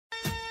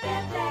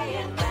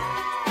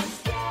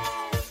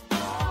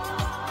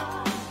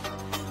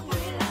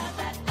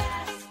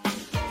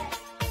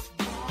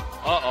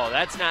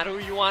that's not who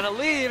you want to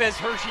leave as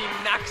Hershey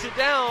knocks it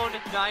down.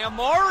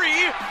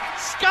 Nyamori,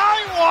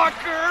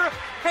 Skywalker,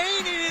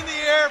 hanging in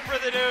the air for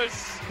the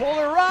deuce.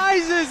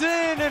 Polarizes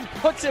in and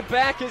puts it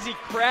back as he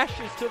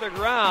crashes to the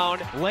ground.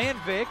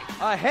 Landvik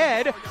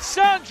ahead.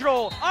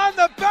 Sandro on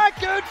the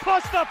back end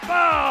plus the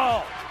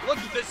foul. Look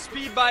at the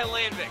speed by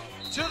Landvik.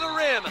 To the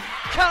rim.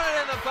 Counted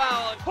in the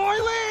foul.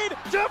 Hoylene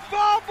to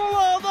foul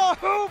below the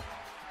hoop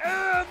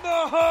and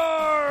the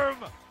harm.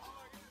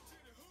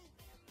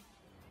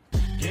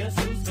 Guess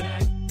who's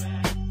back?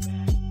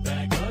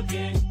 Back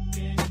again.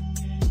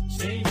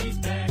 Shady's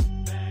back.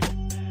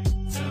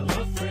 Tell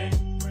a friend.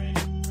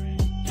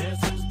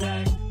 Guess who's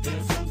back?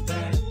 Guess who's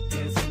back?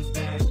 Guess who's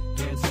back?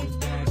 Guess who's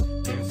back?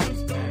 Guess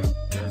who's back?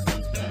 Guess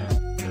who's back?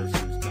 Guess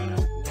who's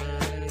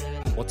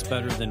back? What's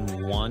better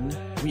than one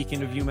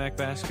weekend of UMAC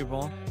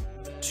basketball?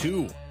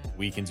 2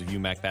 weekends of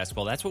UMAC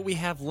basketball. That's what we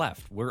have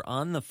left. We're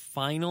on the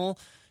final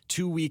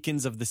 2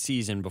 weekends of the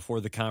season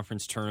before the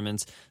conference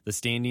tournaments. The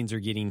standings are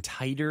getting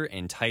tighter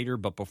and tighter,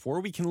 but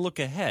before we can look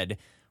ahead,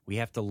 we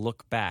have to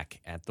look back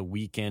at the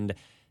weekend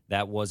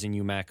that was in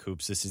UMAC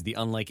Hoops. This is the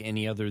Unlike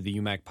Any Other, the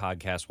UMAC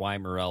podcast.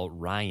 Wyatt Morrell,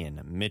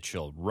 Ryan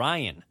Mitchell.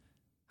 Ryan,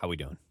 how we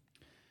doing?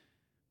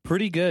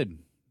 Pretty good.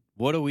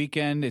 What a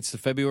weekend. It's the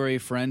February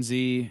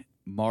frenzy.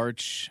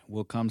 March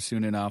will come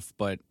soon enough,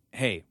 but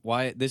hey,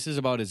 Wyatt, this is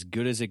about as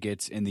good as it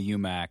gets in the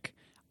UMAC.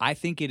 I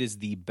think it is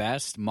the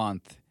best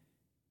month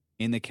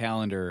in the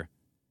calendar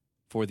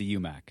for the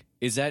UMAC.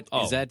 Is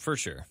that for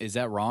sure? Is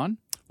that wrong?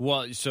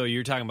 Well, so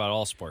you're talking about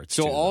all sports.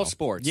 So too, all though.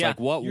 sports. Yeah, like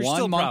what you're one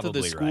still month of the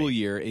probably school right.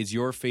 year is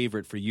your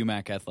favorite for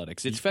UMAC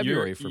athletics? It's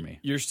February for me.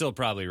 You're still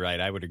probably right.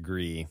 I would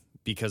agree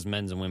because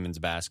men's and women's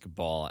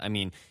basketball. I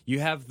mean, you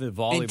have the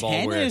volleyball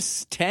and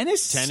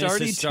tennis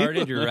has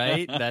started. too. You're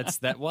right. That's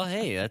that. Well,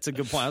 hey, that's a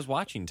good point. I was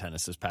watching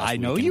tennis this past I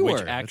know weekend, you which were.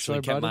 That's actually why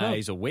I kept brought it my up.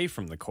 eyes away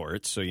from the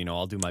court. So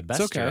I'll do my best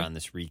okay. here on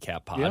this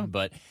recap pod. Yeah.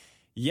 But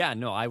yeah,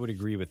 no, I would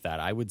agree with that.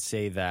 I would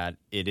say that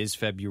it is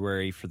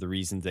February for the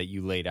reasons that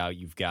you laid out.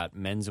 You've got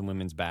men's and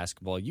women's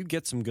basketball. You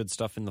get some good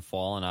stuff in the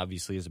fall, and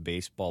obviously as a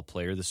baseball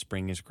player, the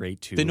spring is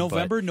great too. The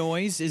November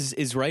noise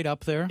is right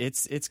up there.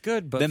 It's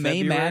good, but the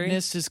May February,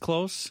 Madness is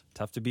close.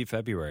 tough to beat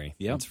February.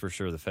 Yep. That's for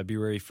sure. The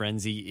February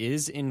frenzy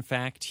is in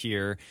fact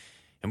here.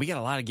 And we got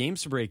a lot of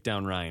games to break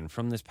down, Ryan,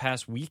 from this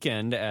past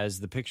weekend as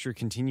the picture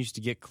continues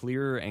to get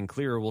clearer and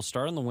clearer. We'll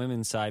start on the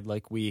women's side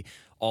like we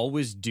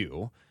always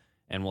do.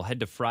 And we'll head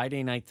to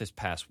Friday night this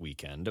past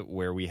weekend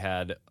where we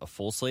had a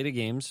full slate of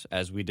games,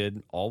 as we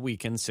did all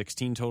weekend,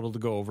 16 total to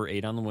go over,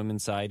 8 on the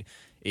women's side,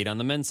 8 on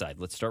the men's side.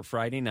 Let's start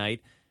Friday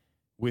night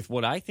with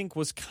what I think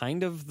was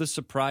kind of the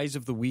surprise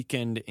of the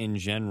weekend in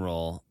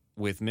general,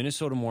 with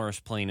Minnesota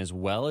Morris playing as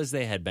well as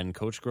they had been.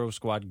 Coach Grove's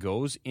squad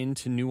goes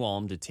into New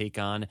Ulm to take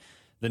on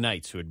the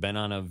Knights, who had been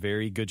on a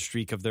very good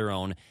streak of their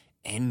own.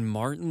 And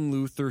Martin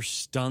Luther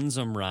stuns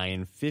them,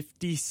 Ryan,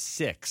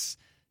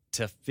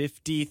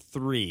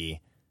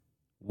 56-53.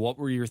 What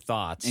were your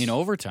thoughts In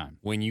overtime.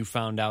 when you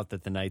found out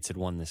that the Knights had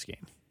won this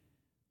game?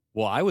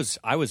 Well, I was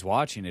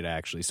watching it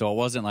actually, so it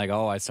wasn't like,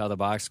 oh, I saw the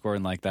box score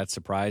and like that's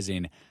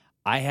surprising.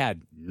 I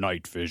had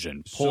night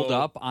vision pulled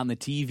up on the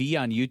TV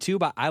on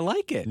YouTube. I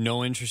like it.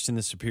 No interest in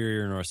the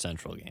Superior North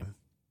Central game.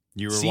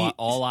 You were See,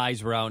 all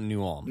eyes were out in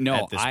New Ulm No,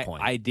 at this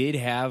point. I did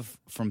have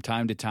from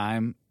time to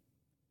time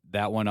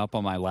that one up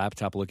on my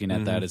laptop looking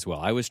at that as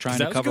well. I was trying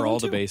to cover all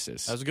the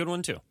bases. That was a good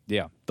one too.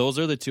 Yeah, those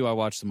are the two I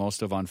watched the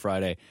most of on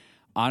Friday.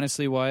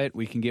 Honestly, Wyatt,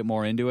 we can get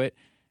more into it.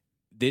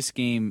 This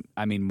game,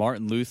 I mean,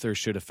 Martin Luther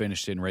should have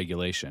finished in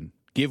regulation.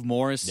 Give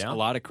Morris a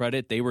lot of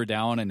credit. They were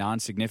down a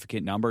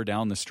non-significant number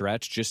down the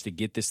stretch just to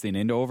get this thing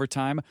into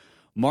overtime.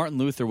 Martin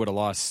Luther would have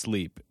lost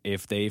sleep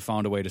if they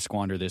found a way to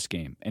squander this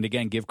game. And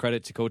again, give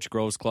credit to Coach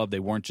Grove's club. They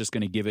weren't just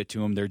going to give it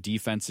to him. Their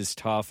defense is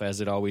tough,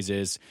 as it always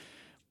is.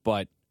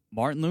 But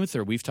Martin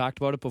Luther, we've talked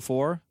about it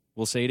before.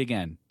 We'll say it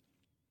again.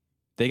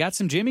 They got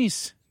some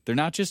Jimmies. They're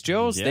not just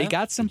Joes. Yeah, They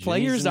got some the Jimmys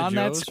players and the on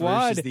that Joes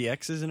squad. versus the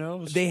X's and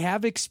O's. They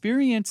have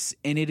experience,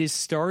 and it is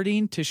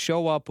starting to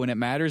show up when it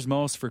matters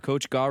most for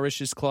Coach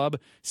Garish's club.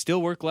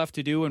 Still work left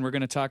to do, and we're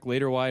going to talk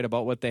later, Wyatt,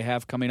 about what they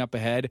have coming up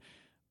ahead.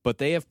 But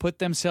they have put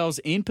themselves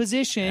in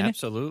position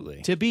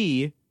Absolutely. to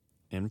be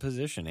In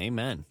position.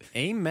 Amen.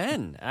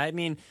 Amen. I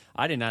mean,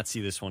 I did not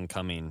see this one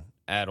coming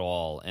at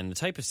all. And the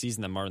type of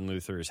season that Martin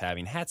Luther is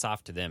having, hats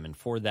off to them. And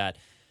for that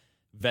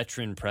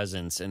veteran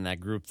presence and that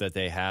group that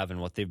they have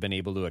and what they've been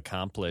able to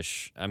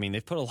accomplish, I mean,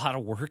 they've put a lot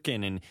of work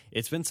in, and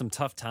it's been some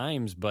tough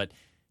times, but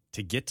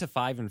to get to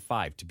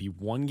 5-5, to be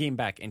one game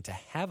back, and to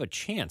have a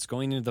chance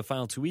going into the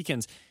final 2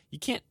 weekends, you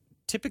can't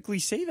typically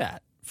say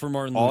that for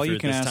Martin all Luther you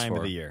can at this ask time for.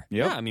 of the year.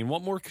 Yep. Yeah, I mean,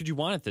 what more could you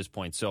want at this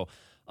point? So,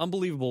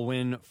 unbelievable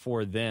win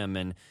for them.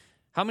 And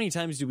how many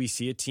times do we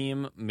see a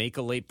team make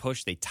a late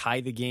push? They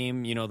tie the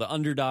game. You know, the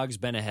underdog's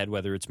been ahead,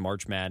 whether it's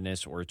March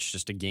Madness or it's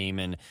just a game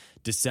in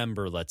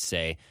December, let's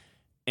say.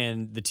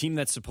 And the team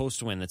that's supposed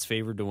to win, that's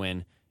favored to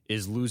win,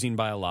 is losing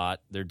by a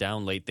lot. They're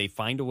down late. They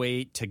find a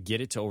way to get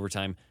it to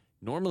overtime,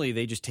 normally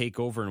they just take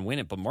over and win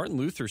it. But Martin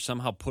Luther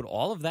somehow put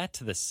all of that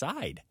to the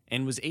side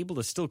and was able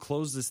to still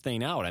close this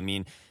thing out. I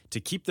mean, to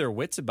keep their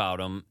wits about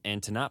them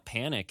and to not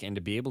panic and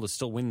to be able to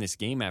still win this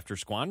game after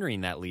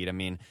squandering that lead, I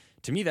mean,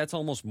 to me, that's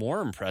almost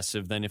more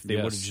impressive than if they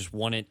would have just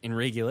won it in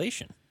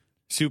regulation.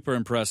 Super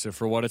impressive.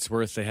 For what it's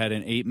worth, they had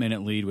an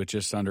 8-minute lead with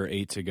just under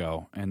 8 to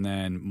go. And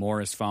then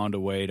Morris found a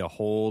way to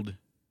hold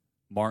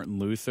Martin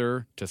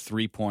Luther to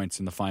 3 points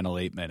in the final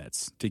 8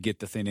 minutes to get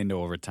the thing into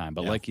overtime.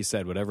 But like you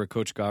said, whatever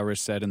Coach Gawrish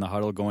said in the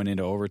huddle going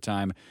into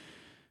overtime,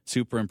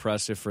 super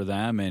impressive for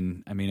them.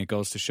 And, I mean, it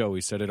goes to show,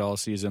 we said it all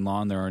season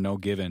long, there are no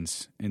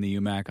givens in the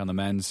UMAC on the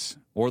men's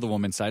or the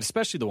women's side,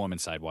 especially the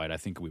women's side, White, I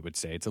think we would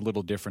say. It's a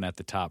little different at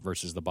the top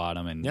versus the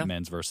bottom and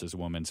men's versus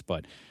women's.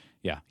 But,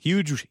 yeah,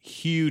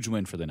 huge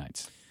win for the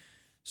Knights.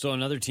 So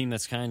another team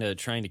that's kind of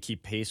trying to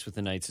keep pace with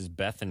the Knights is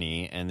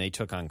Bethany, and they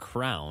took on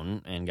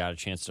Crown and got a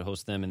chance to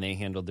host them, and they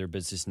handled their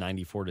business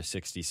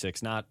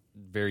 94-66. Not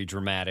very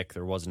dramatic.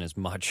 There wasn't as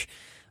much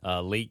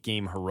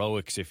late-game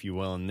heroics, if you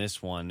will, in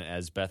this one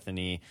as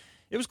Bethany.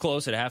 It was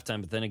close at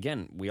halftime, but then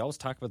again, we always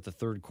talk about the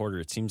third quarter.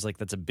 It seems like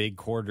that's a big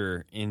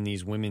quarter in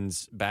these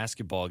women's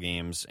basketball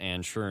games,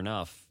 and sure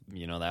enough,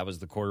 that was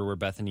the quarter where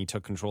Bethany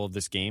took control of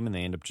this game, and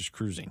they end up just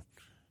cruising.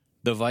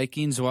 The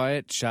Vikings,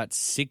 Wyatt, shot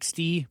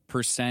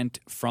 60%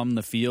 from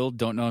the field.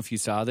 Don't know if you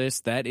saw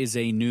this. That is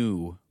a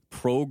new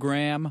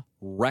program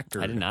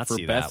record I did not for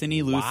see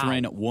Bethany that.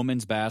 Lutheran Wow.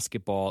 women's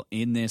basketball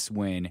in this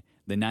win.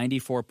 The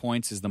 94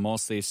 points is the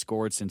most they've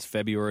scored since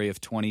February of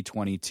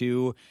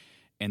 2022,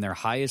 and their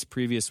highest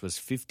previous was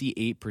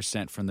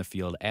 58% from the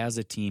field. As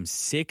a team,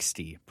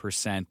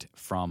 60%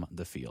 from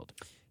the field.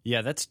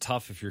 Yeah, that's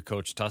tough if you're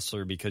Coach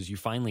Tussler because you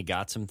finally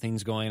got some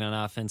things going on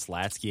offense.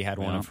 Latsky had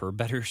one of her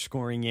better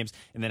scoring games.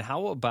 And then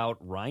how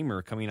about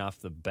Reimer coming off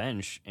the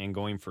bench and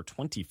going for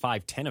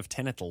 25, 10 of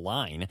 10 at the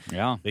line?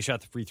 Yeah. They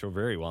shot the free throw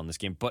very well in this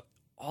game. But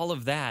all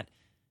of that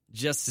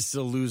just to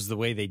still lose the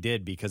way they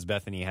did because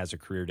Bethany has a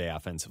career day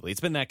offensively.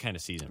 It's been that kind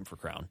of season for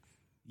Crown.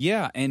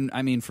 Yeah, and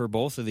I mean, for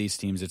both of these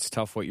teams, it's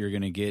tough what you're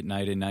going to get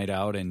night in, night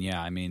out. And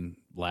yeah, I mean,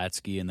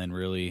 Latsky and then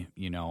really,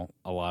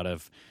 a lot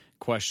of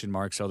question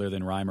marks other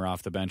than Reimer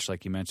off the bench,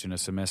 like you mentioned, a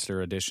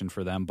semester addition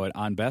for them. But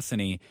on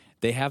Bethany,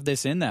 they have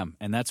this in them,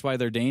 and that's why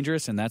they're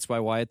dangerous, and that's why,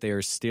 Wyatt, they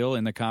are still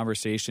in the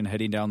conversation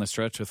heading down the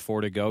stretch with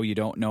 4 to go. You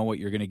don't know what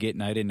you're going to get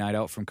night in, night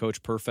out from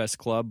Coach Perfest's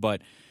club,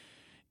 but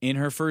in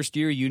her first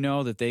year, you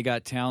know that they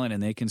got talent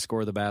and they can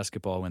score the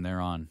basketball when they're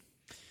on.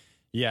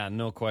 Yeah,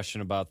 no question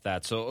about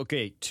that. So,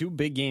 okay, 2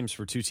 big games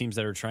for 2 teams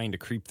that are trying to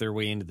creep their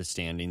way into the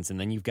standings, and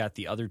then you've got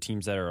the other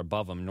teams that are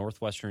above them.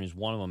 Northwestern is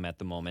one of them at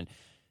the moment.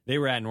 They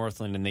were at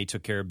Northland, and they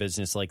took care of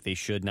business like they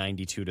should,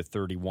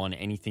 92-31.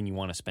 Anything you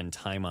want to spend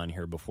time on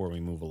here before we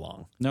move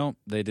along? No,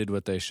 they did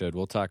what they should.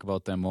 We'll talk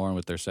about them more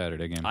with their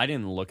Saturday game. I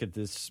didn't look at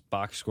this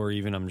box score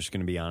even. I'm just going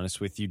to be honest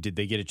with you. Did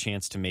they get a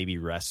chance to maybe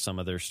rest some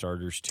of their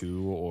starters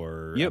too?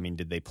 Or, I mean,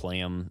 did they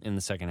play them in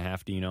the second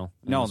half? Do you know?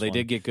 No, they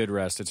did get good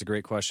rest. It's a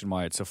great question,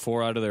 Wyatt. So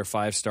 4 out of their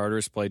 5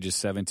 starters played just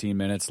 17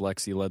 minutes.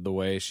 Lexi led the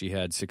way. She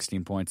had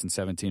 16 points in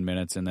 17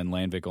 minutes, and then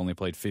Landvik only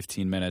played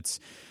 15 minutes.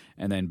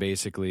 And then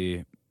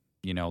basically,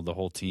 the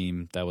whole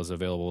team that was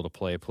available to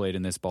play played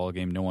in this ball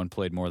game. No one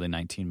played more than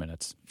 19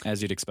 minutes,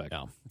 as you'd expect.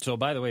 Yeah. So,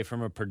 by the way,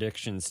 from a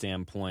prediction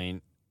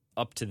standpoint,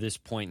 up to this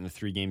point in the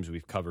 3 games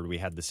we've covered, we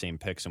had the same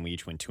picks, and we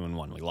each went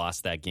 2-1. We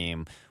lost that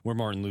game where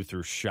Martin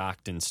Luther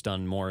shocked and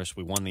stunned Morris.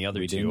 We won the other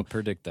 2. We didn't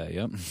predict that,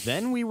 yep.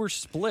 Then we were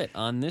split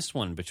on this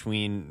one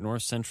between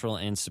North Central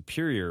and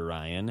Superior,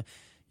 Ryan.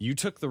 You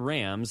took the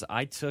Rams.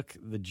 I took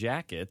the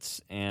Jackets,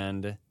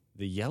 and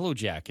the Yellow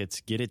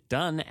Jackets get it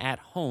done at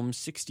home,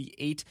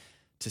 68-62.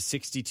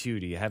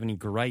 Do you have any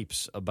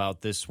gripes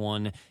about this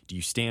one? Do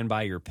you stand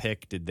by your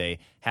pick? Did they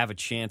have a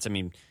chance? I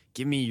mean,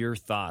 give me your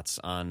thoughts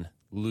on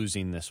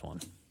losing this one.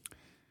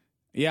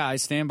 Yeah, I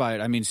stand by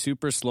it. I mean,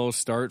 super slow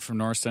start from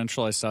North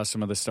Central. I saw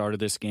some of the start of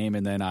this game,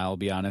 and then I'll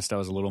be honest, I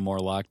was a little more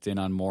locked in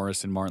on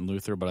Morris and Martin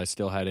Luther, but I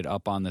still had it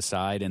up on the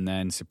side, and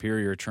then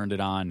Superior turned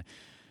it on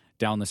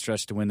down the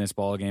stretch to win this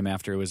ball game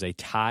after it was a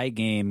tie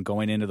game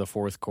going into the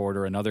 4th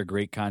quarter. Another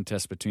great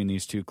contest between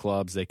these 2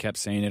 clubs. They kept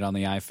saying it on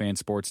the iFan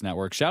Sports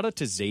Network. Shout out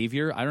to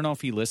Xavier. I don't know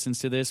if he listens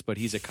to this, but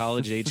he's a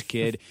college-age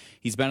kid.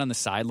 He's been on the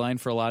sideline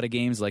for a lot of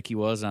games like he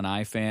was on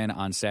iFan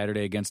on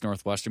Saturday against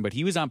Northwestern, but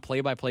he was on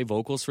play-by-play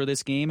vocals for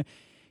this game.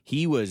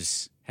 He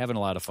was having a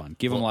lot of fun.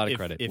 Give him a lot of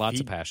credit.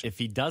 Lots of passion. If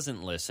he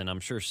doesn't listen, I'm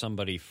sure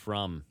somebody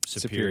from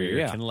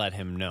Superior can let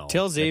him know.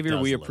 Tell Xavier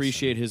we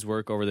appreciate his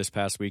work over this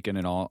past weekend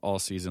and all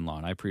season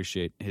long. I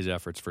appreciate his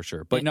efforts for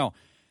sure. But no,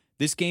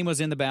 this game was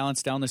in the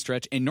balance down the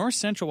stretch, and North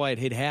Central White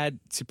had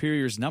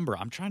Superior's number.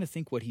 I'm trying to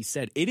think what he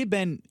said. It had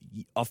been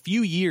a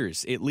few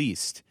years, at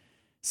least,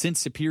 since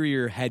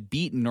Superior had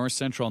beaten North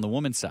Central on the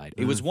women's side.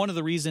 It was one of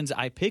the reasons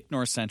I picked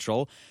North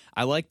Central.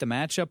 I liked the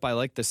matchup. I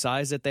liked the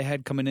size that they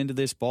had coming into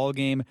this ball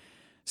game.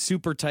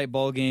 Super tight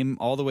ball game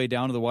all the way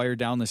down to the wire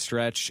down the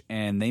stretch,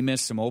 and they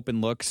missed some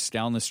open looks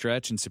down the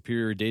stretch, and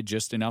Superior did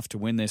just enough to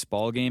win this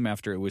ball game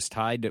after it was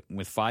tied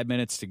with 5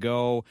 minutes to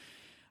go.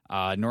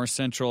 North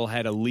Central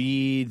had a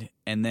lead,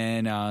 and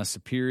then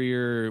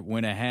Superior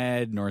went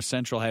ahead. North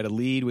Central had a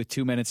lead with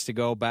 2 minutes to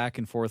go. Back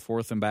and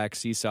forth and back,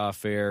 seesaw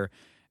affair.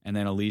 And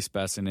then Elise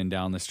Bessinen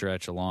down the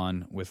stretch,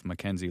 along with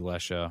Mackenzie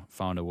Lesha,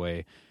 found a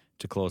way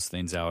to close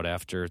things out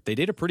after. They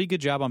did a pretty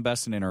good job on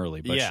Bessinen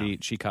early, but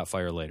she caught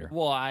fire later.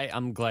 Well,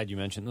 I'm glad you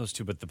mentioned those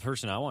two, but the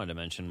person I wanted to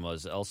mention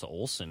was Elsa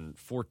Olsen,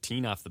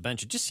 14 off the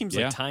bench. It just seems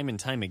like time and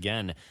time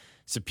again,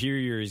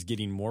 Superior is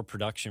getting more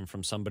production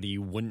from somebody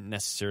you wouldn't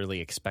necessarily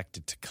expect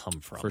it to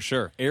come from. For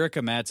sure.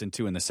 Erica Madsen,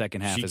 too, in the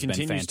second half has been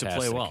fantastic. She continues to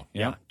play well.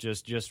 Yeah,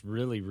 just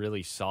really,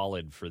 really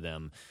solid for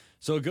them.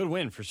 So a good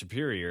win for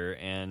Superior,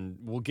 and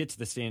we'll get to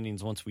the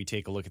standings once we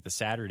take a look at the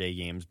Saturday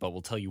games, but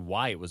we'll tell you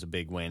why it was a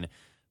big win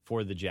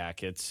for the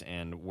Jackets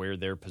and where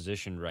they're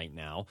positioned right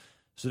now.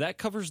 So that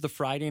covers the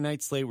Friday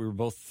night slate. We were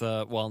both,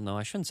 no,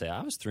 I shouldn't say.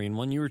 I was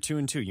 3-1. You were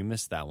 2-2. You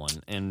missed that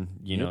one. And,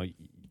 you know,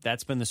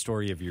 that's been the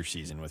story of your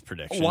season with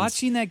predictions.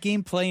 Watching that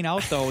game playing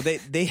out, though,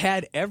 they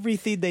had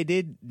everything they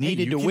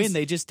needed to win.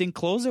 They just didn't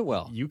close it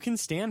well. You can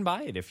stand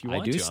by it if you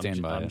want to. I do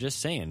stand by it. I'm just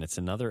saying, it's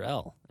another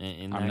L.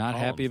 I'm not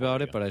happy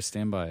about it, but I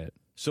stand by it.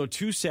 So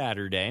to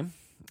Saturday,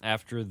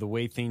 after the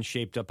way things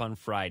shaped up on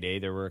Friday,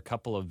 there were a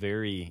couple of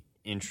very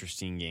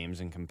interesting games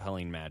and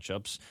compelling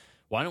matchups.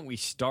 Why don't we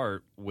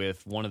start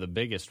with one of the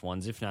biggest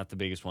ones, if not the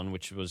biggest one,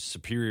 which was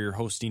Superior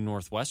hosting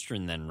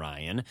Northwestern then,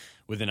 Ryan,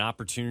 with an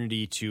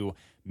opportunity to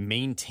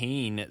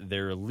maintain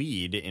their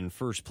lead in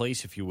first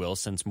place, if you will,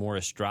 since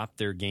Morris dropped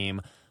their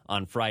game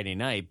on Friday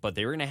night. But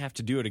they were going to have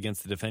to do it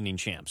against the defending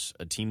champs,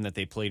 a team that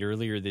they played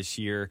earlier this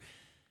year.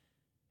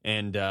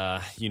 And,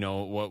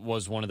 what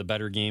was one of the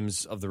better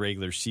games of the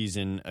regular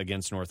season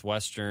against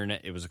Northwestern.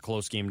 It was a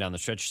close game down the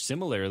stretch.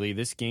 Similarly,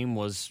 this game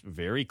was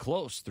very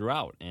close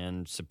throughout,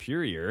 and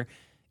Superior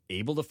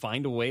able to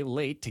find a way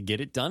late to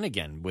get it done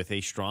again with a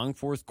strong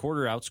fourth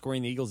quarter,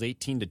 outscoring the Eagles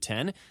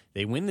 18-10.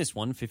 They win this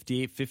one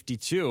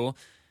 58-52.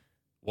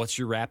 What's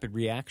your rapid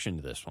reaction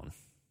to this one?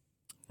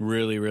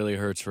 Really, really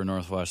hurts for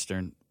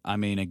Northwestern. I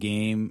mean, a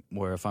game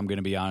where, if I'm going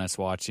to be honest,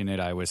 watching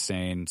it, I was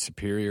saying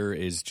Superior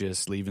is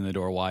just leaving the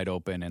door wide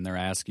open, and they're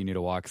asking you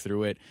to walk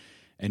through it,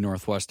 and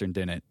Northwestern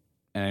didn't.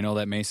 And I know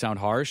that may sound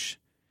harsh.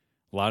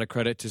 A lot of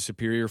credit to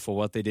Superior for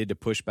what they did to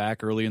push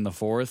back early in the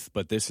fourth,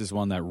 but this is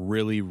one that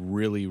really,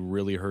 really,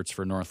 really hurts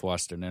for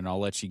Northwestern. And I'll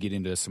let you get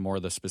into some more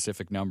of the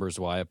specific numbers,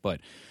 Wyatt,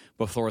 but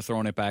before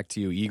throwing it back to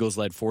you, Eagles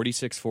led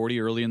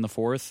 46-40 early in the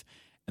fourth,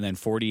 and then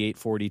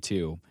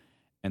 48-42.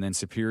 And then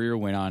Superior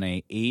went on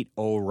a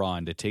 8-0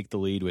 run to take the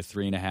lead with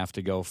 3.5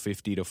 to go,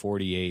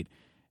 50-48,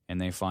 and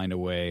they find a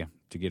way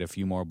to get a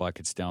few more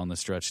buckets down the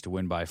stretch to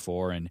win by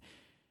 4. And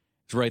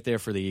it's right there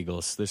for the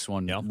Eagles. This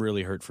one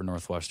really hurt for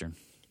Northwestern.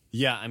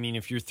 Yeah, I mean,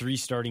 if your three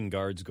starting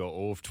guards go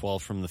 0 of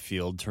 12 from the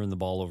field, turn the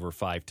ball over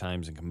 5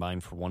 times, and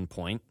combine for 1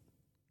 point,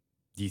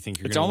 do you think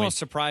you're going to win? It's almost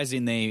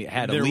surprising they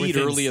had a lead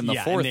early in the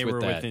fourth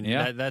with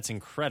that. That's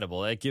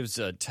incredible. That gives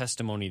a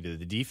testimony to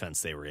the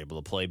defense they were able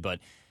to play, but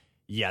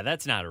yeah,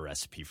 that's not a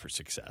recipe for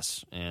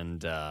success,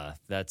 and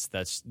that's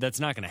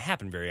not going to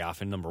happen very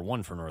often. Number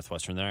one for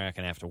Northwestern, they're not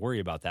going to have to worry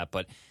about that.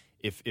 But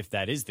if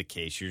that is the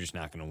case, you're just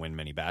not going to win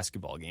many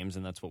basketball games,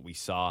 and that's what we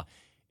saw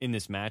in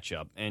this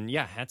matchup. And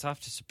yeah, hats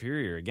off to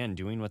Superior again,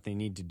 doing what they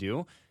need to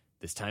do.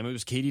 This time it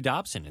was Katie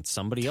Dobson. It's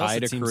somebody else.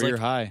 Tied a career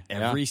high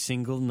every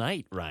single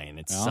night, Ryan.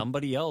 It's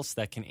somebody else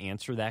that can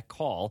answer that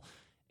call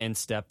and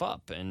step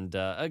up. And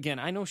again,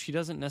 I know she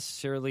doesn't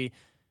necessarily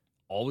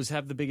always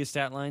have the biggest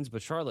stat lines,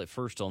 but Charlotte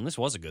Firstel, and this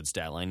was a good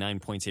stat line, 9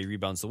 points, 8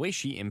 rebounds. The way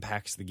she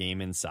impacts the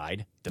game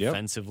inside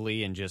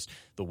defensively and just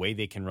the way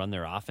they can run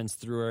their offense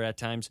through her at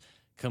times,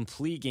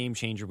 complete game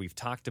changer. We've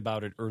talked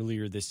about it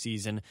earlier this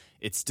season.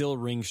 It still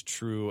rings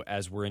true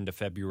as we're into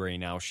February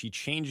now. She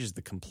changes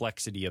the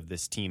complexity of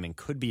this team and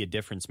could be a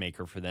difference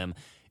maker for them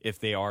if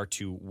they are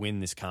to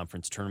win this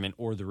conference tournament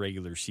or the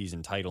regular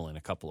season title in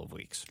a couple of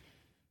weeks.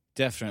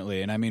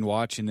 Definitely. And I mean,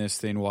 watching this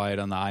thing, Wyatt,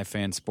 on the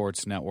iFan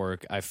Sports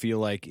Network, I feel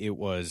like it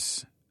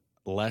was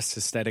less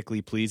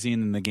aesthetically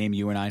pleasing than the game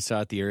you and I saw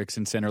at the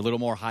Erickson Center. A little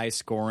more high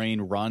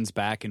scoring, runs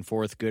back and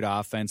forth, good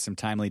offense, some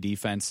timely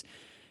defense.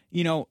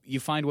 You know, you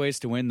find ways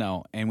to win,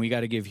 though, and we got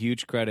to give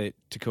huge credit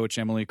to Coach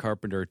Emily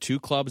Carpenter. 2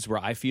 clubs where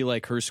I feel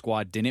like her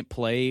squad didn't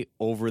play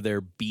over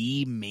their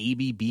B,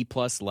 maybe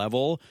B-plus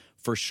level,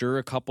 for sure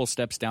a couple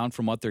steps down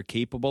from what they're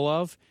capable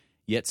of,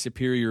 yet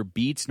Superior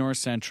beats North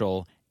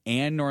Central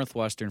and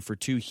Northwestern for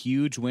 2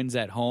 huge wins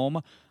at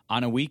home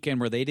on a weekend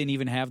where they didn't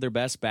even have their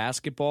best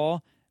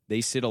basketball.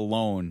 They sit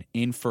alone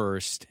in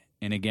first,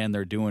 and again,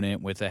 they're doing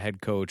it with a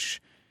head coach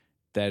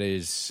that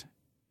is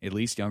at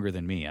least younger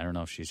than me. I don't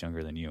know if she's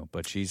younger than you,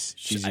 but she's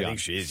young. I think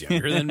she is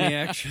younger than me,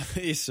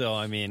 actually. So,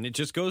 I mean, it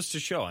just goes to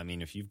show. I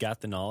mean, if you've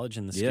got the knowledge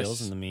and the skills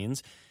and the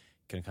means,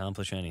 you can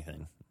accomplish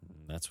anything.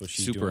 That's what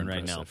she's doing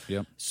right now.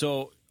 Yep.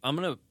 So, I'm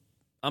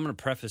gonna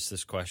preface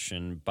this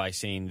question by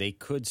saying they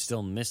could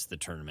still miss the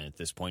tournament at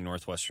this point.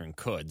 Northwestern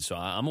could, so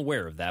I'm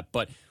aware of that.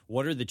 But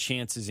what are the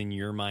chances in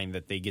your mind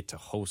that they get to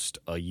host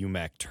a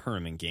UMAC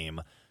tournament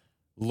game,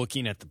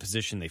 looking at the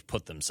position they've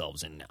put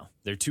themselves in now?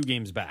 They're 2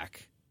 games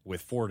back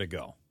with 4 to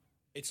go.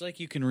 It's like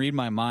you can read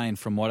my mind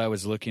from what I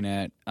was looking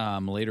at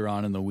later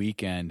on in the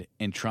weekend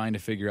and trying to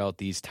figure out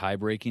these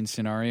tie-breaking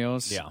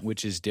scenarios,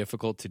 which is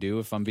difficult to do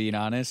if I'm being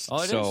honest.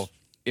 Oh, it is.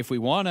 If we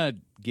want to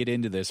get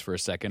into this for a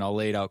second, I'll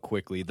lay it out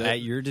quickly.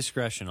 At your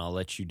discretion, I'll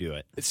let you do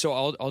it. So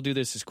I'll do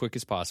this as quick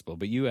as possible,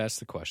 but you asked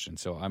the question,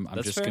 so I'm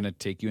just going to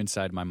take you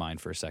inside my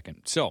mind for a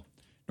second. So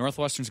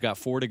Northwestern's got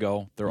 4 to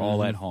go. They're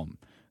all at home.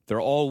 They're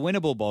all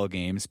winnable ball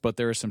games, but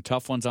there are some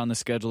tough ones on the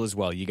schedule as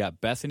well. You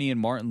got Bethany and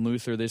Martin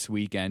Luther this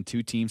weekend,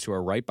 2 teams who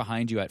are right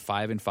behind you at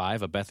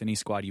 5-5, a Bethany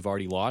squad you've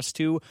already lost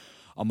to,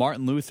 a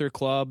Martin Luther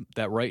club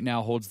that right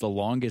now holds the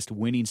longest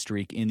winning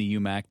streak in the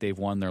UMAC. They've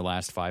won their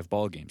last 5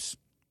 ball games.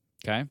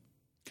 Okay?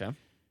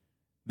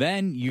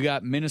 Then you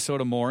got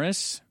Minnesota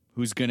Morris,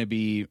 who's going to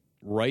be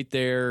right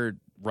there,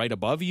 right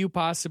above you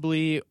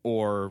possibly,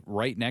 or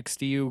right next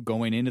to you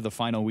going into the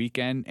final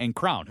weekend, and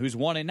Crown, who's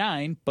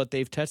 1-9, but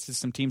they've tested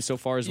some teams so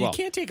far as well. You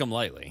can't take them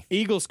lightly.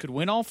 Eagles could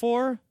win all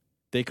 4.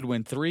 They could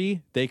win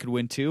 3. They could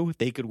win 2.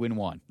 They could win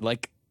 1.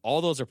 Like,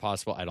 all those are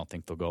possible. I don't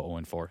think they'll go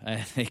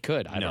 0-4. They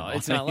could. I don't know.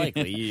 It's not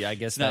likely. I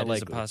guess that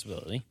is a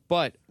possibility.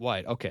 But,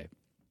 White, okay.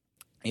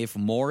 If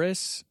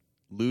Morris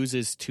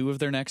loses 2 of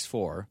their next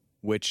 4,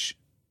 which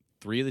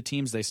 3 of the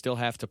teams they still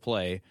have to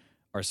play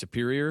are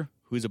Superior,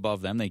 who's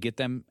above them. They get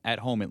them at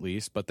home at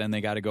least, but then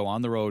they got to go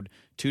on the road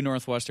to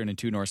Northwestern and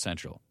to North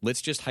Central. Let's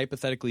just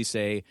hypothetically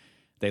say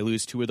they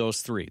lose 2 of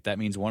those 3. That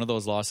means one of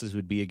those losses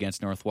would be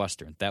against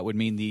Northwestern. That would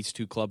mean these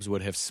 2 clubs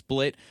would have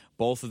split,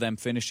 both of them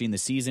finishing the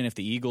season. If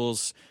the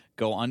Eagles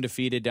go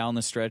undefeated down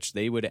the stretch,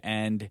 they would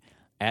end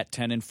at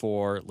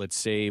 10-4. Let's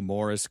say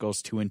Morris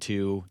goes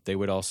 2-2. They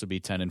would also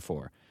be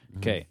 10-4.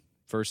 Okay.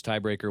 First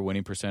tiebreaker,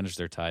 winning percentage,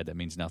 they're tied. That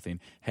means nothing.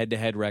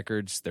 Head-to-head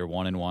records, they're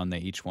 1-1. They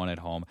each won at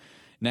home.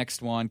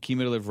 Next one,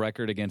 cumulative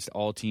record against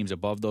all teams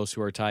above those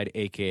who are tied,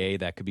 a.k.a.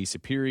 that could be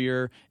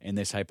Superior. In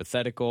this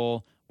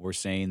hypothetical, we're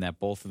saying that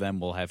both of them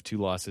will have 2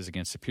 losses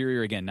against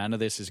Superior. Again, none of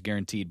this is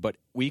guaranteed, but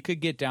we could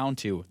get down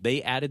to,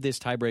 they added this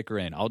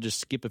tiebreaker in. I'll just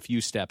skip a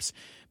few steps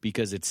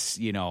because it's,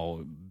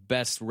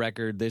 best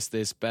record,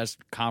 this, best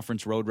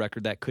conference road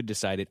record that could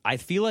decide it. I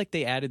feel like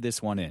they added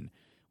this one in.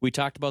 We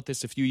talked about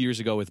this a few years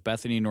ago with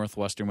Bethany and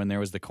Northwestern when there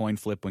was the coin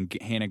flip when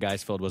Hannah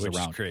Geisfeld was around.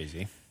 Which is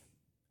crazy.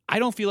 I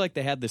don't feel like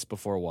they had this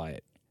before,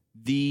 Wyatt.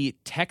 The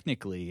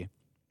technically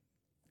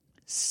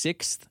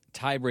 6th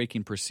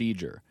tie-breaking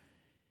procedure,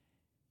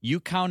 you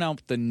count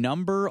out the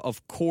number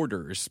of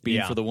quarters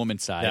being for the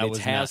women's side. It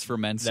has for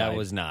men's side. That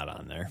was not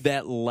on there.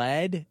 That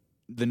led,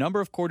 the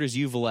number of quarters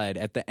you've led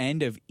at the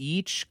end of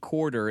each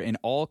quarter in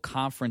all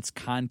conference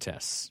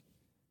contests.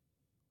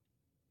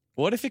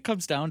 What if it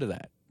comes down to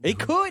that? It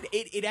could.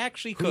 It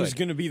actually could. Who's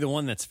going to be the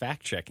one that's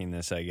fact-checking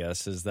this, I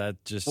guess? Is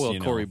that just,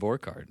 Corey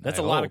Borchardt. That's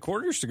a lot of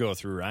quarters to go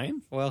through,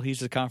 Ryan. Well, he's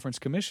the conference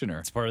commissioner.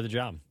 It's part of the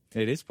job.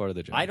 It is part of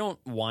the job. I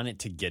don't want it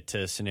to get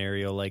to a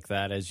scenario like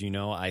that, as you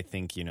know. I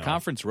think,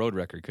 Conference road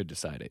record could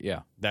decide it,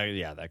 yeah.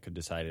 That could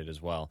decide it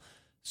as well.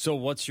 So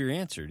what's your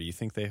answer? Do you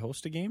think they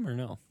host a game or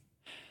no?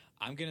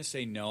 I'm going to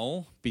say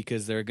no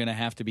because there are going to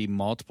have to be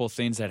multiple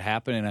things that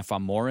happen. And if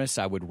I'm Morris,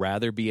 I would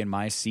rather be in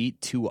my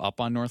seat 2 up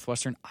on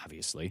Northwestern,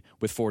 obviously,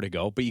 with 4 to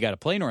go. But you got to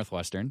play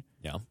Northwestern.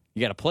 Yeah. You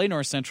got to play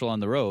North Central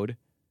on the road.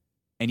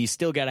 And you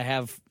still got to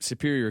have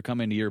Superior come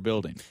into your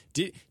building.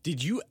 Did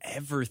you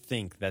ever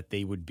think that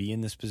they would be in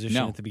this position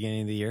No. at the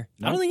beginning of the year?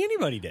 No. I don't think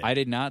anybody did. I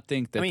did not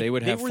think that they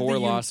would have 4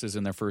 losses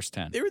in their first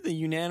 10. They were the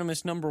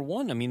unanimous number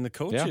 1. I mean, the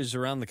coaches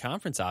around the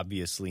conference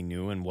obviously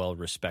knew and well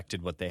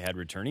respected what they had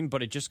returning,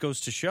 but it just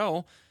goes to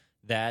show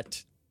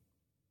that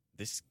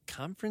this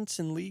conference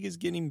and league is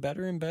getting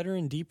better and better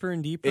and deeper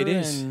and deeper. It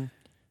is. And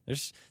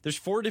there's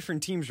 4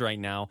 different teams right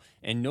now,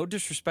 and no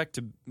disrespect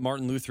to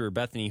Martin Luther or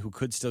Bethany, who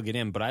could still get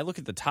in, but I look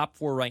at the top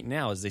 4 right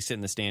now as they sit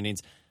in the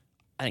standings.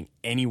 I think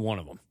any one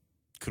of them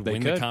could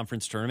win the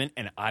conference tournament,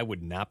 and I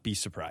would not be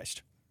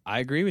surprised. I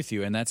agree with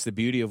you, and that's the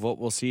beauty of what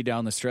we'll see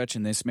down the stretch,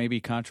 and this may be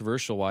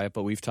controversial, Wyatt,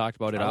 but we've talked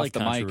about it off the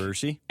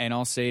mic, and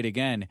I'll say it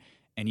again.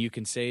 And you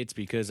can say it's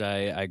because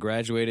I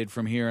graduated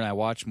from here and I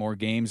watch more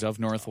games of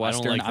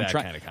Northwestern. I don't like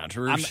that kind of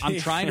controversy. I'm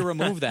trying to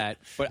remove that,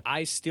 but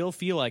I still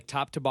feel like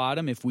top to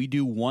bottom, if we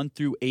do 1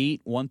 through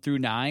 8, 1 through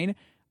 9,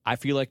 I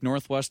feel like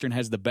Northwestern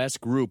has the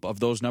best group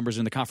of those numbers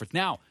in the conference.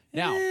 Now,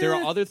 there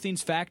are other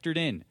things factored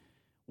in.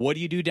 What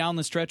do you do down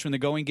the stretch when the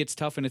going gets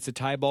tough and it's a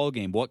tie ball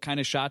game? What kind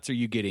of shots are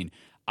you getting?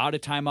 Out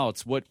of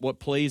timeouts, what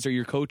plays are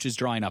your coaches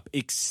drawing up?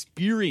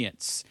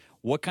 Experience.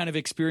 What kind of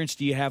experience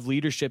do you have,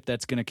 leadership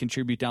that's going to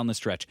contribute down the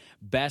stretch?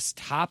 Best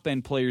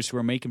top-end players who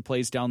are making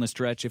plays down the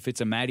stretch. If it's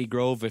a Maddie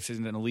Grove, if it's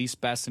an Elise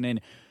Bessinen,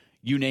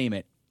 you name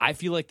it. I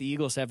feel like the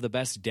Eagles have the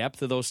best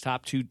depth of those 4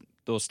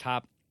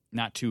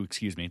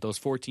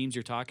 teams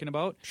you're talking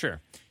about.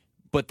 Sure.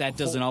 But that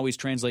doesn't always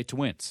translate to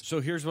wins. So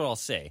here's what I'll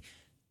say.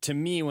 To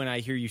me, when I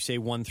hear you say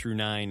 1 through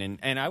 9,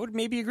 and I would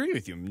maybe agree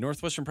with you,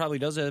 Northwestern probably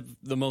does have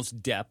the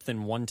most depth,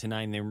 and 1 to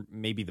 9 they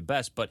may be the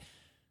best, but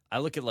I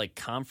look at like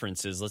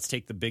conferences. Let's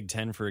take the Big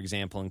Ten, for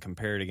example, and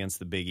compare it against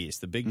the Big East.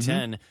 The Big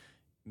Ten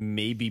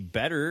may be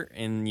better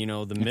in,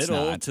 the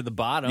middle to the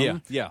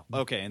bottom. Yeah.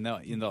 Okay. In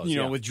those,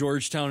 with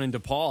Georgetown and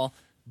DePaul.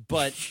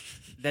 but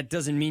that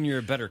doesn't mean you're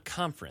a better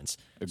conference.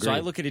 Agreed. So I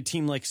look at a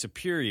team like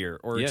Superior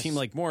or a Yes. team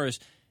like Morris,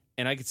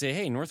 and I could say,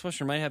 hey,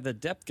 Northwestern might have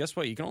that depth. Guess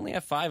what? You can only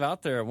have 5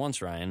 out there at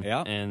once, Ryan.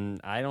 Yeah. And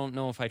I don't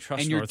know if I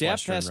trust And your depth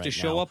Northwestern has to right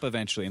show now. up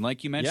eventually. And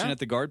like you mentioned Yeah. at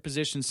the guard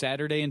position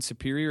Saturday in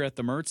Superior at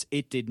the Mertz,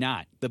 it did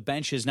not. The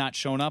bench has not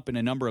shown up in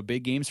a number of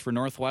big games for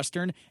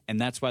Northwestern, and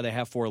that's why they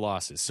have 4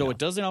 losses. So it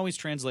doesn't always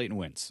translate in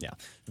wins. Yeah.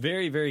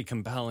 Very, very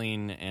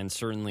compelling and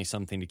certainly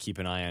something to keep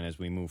an eye on as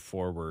we move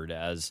forward,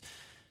 as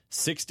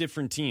 6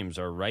 different teams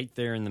are right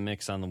there in the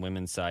mix on the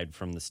women's side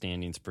from the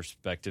standings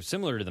perspective,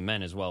 similar to the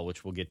men as well,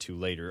 which we'll get to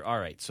later. All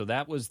right, so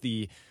that was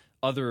the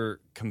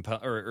other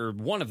or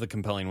one of the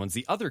compelling ones.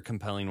 The other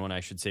compelling one, I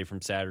should say,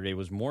 from Saturday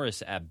was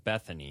Morris at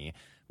Bethany,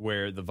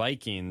 where the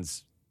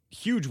Vikings,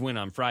 huge win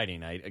on Friday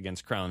night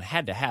against Crown,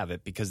 had to have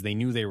it because they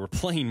knew they were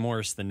playing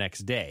Morris the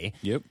next day.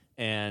 Yep.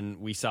 And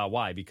we saw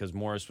why, because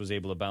Morris was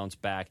able to bounce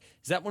back.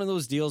 Is that one of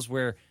those deals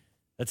where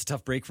that's a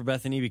tough break for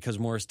Bethany because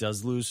Morris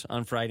does lose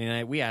on Friday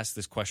night? We ask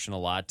this question a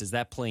lot. Does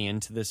that play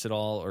into this at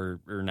all, or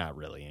not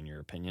really, in your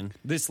opinion?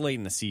 This late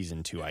in the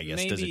season, too, I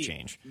guess. Does it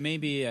change?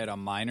 Maybe at a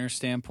minor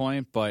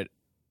standpoint, but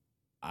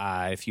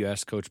if you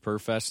ask Coach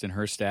Perfest and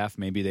her staff,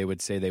 maybe they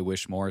would say they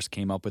wish Morris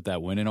came up with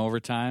that win in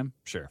overtime.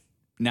 Sure.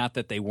 Not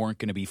that they weren't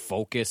going to be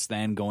focused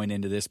then going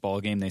into this ball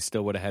game. They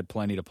still would have had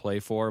plenty to play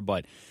for,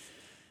 but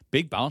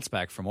big bounce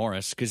back for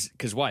Morris,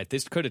 because what?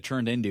 This could have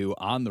turned into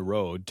on the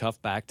road,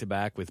 tough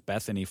back-to-back with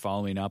Bethany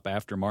following up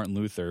after Martin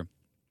Luther.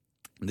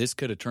 This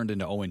could have turned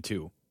into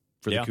 0-2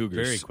 for the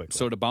Cougars. Very quickly.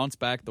 So to bounce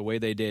back the way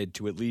they did,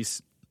 to at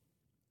least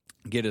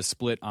get a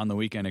split on the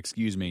weekend,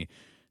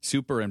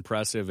 super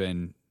impressive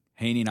and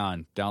hanging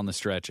on down the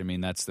stretch. I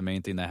mean, that's the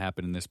main thing that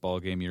happened in this ball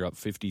game. You're up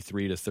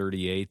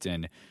 53-38,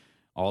 and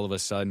all of a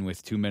sudden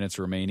with 2 minutes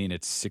remaining,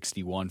 it's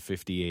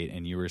 61-58,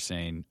 and you were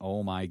saying,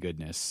 oh my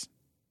goodness,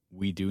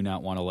 we do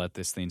not want to let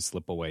this thing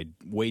slip away.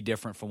 Way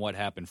different from what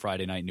happened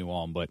Friday night in New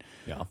Ulm, but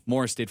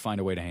Morris did find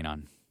a way to hang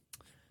on.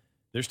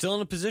 They're still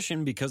in a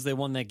position, because they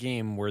won that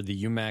game, where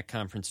the UMAC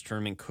conference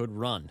tournament could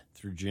run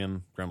through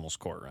Jim Gremmel's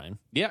court, Ryan.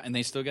 Yeah, and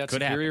they still got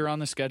Could Superior on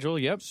the schedule.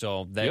 Yep.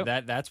 So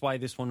that's why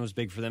this one was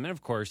big for them. And,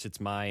 of course, it's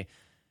my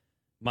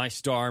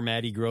star,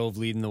 Maddie Grove,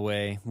 leading the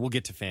way. We'll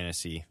get to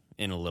fantasy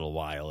in a little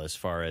while as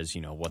far as,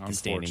 what the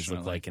standings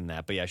look like in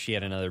that. But, yeah, she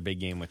had another big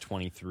game with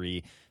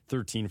 23,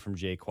 13 from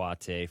Jay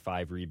Quate,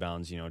 5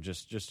 rebounds,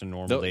 just a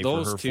normal day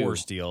for her. 4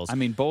 steals. I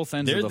mean, both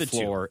ends They're of the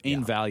floor, two. Yeah.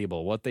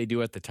 invaluable. What they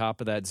do at the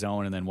top of that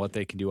zone and then what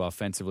they can do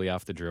offensively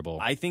off the dribble.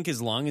 I think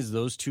as long as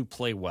those two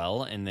play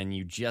well and then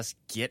you just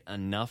get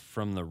enough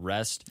from the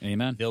rest,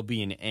 Amen. they'll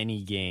be in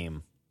any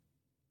game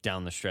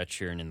down the stretch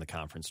here and in the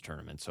conference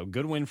tournament. So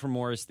good win for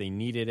Morris. They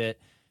needed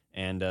it,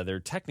 and they're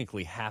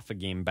technically half a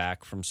game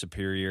back from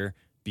Superior,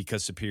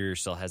 because Superior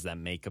still has that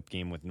makeup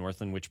game with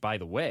Northland, which, by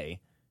the way,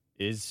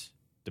 is,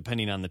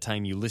 depending on the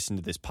time you listen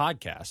to this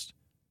podcast,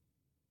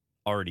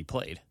 already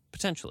played,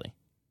 potentially.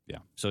 Yeah.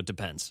 So it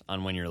depends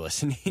on when you're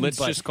listening. Let's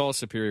But just call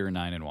Superior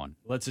 9-1.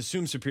 let's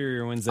assume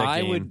Superior wins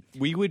that game.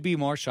 We would be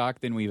more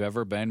shocked than we've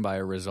ever been by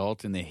a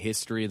result in the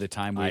history of the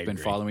time we've been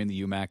agree. following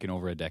the UMAC in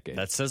over a decade.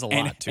 That says a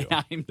lot, too.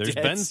 I'm There's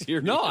dead been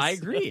serious. No, I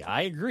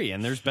agree.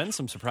 And there's been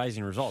some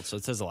surprising results, so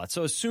it says a lot.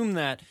 So assume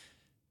that,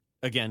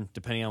 again,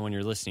 depending on when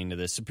you're listening to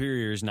this,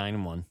 Superior is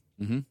 9-1.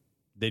 Mm-hmm.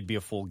 They'd be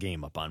a full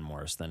game up on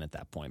Morris then at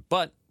that point,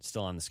 but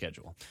still on the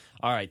schedule.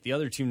 All right, the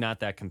other two not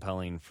that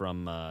compelling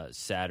from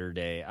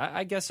Saturday.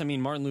 I guess,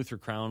 Martin Luther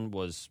Crown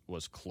was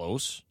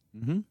close,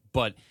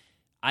 but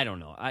I don't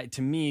know.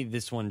 To me,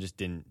 this one just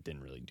didn't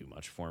really do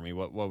much for me.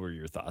 What were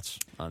your thoughts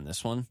on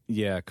this one?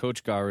 Yeah,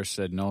 Coach Garish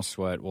said, no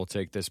sweat, we'll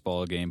take this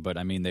ball game. But,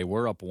 they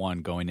were up 1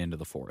 going into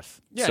the 4th.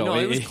 Yeah, so no,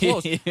 it was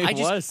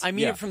close. I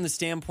mean it from the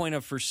standpoint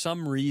of, for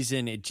some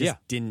reason, it just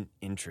didn't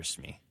interest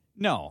me.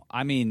 No,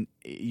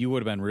 you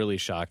would have been really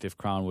shocked if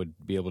Crown would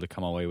be able to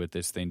come away with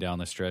this thing down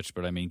the stretch.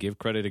 But, give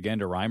credit again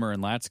to Reimer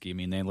and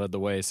Latsky. They led the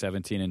way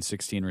 17 and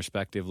 16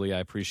 respectively. I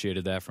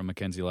appreciated that from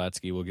Mackenzie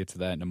Latsky. We'll get to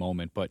that in a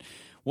moment. But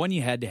one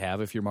you had to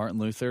have if you're Martin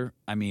Luther.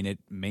 it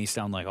may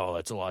sound like, oh,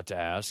 that's a lot to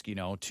ask,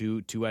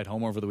 two at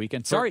home over the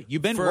weekend. Sorry,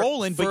 you've been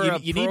rolling,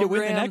 but you need to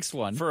win the next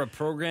one. For a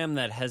program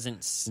that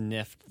hasn't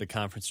sniffed the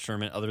conference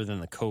tournament other than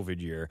the COVID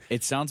year.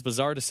 It sounds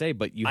bizarre to say,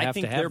 but you have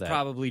to have that. I think they're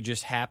probably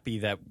just happy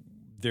that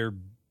they're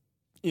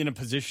in a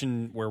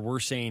position where we're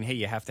saying, hey,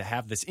 you have to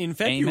have this in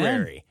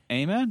February.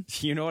 Amen.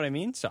 You know what I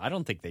mean? So I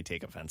don't think they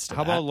take offense to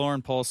How that. about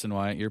Lauren Paulson,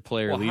 Wyatt, your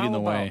player, leading the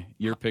way,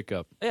 your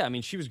pickup? Yeah,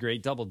 she was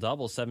great,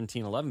 double-double,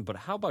 17-11. But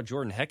how about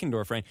Jordan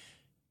Heckendorf, right?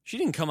 She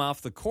didn't come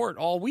off the court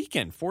all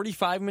weekend.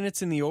 45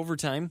 minutes in the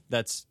overtime.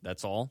 That's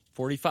all.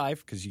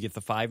 45, because you get the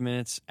 5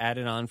 minutes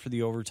added on for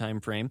the overtime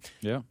frame.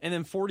 Yeah. And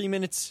then 40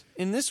 minutes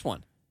in this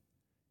one.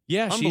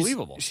 Yeah,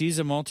 unbelievable. She's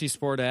a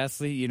multi-sport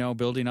athlete,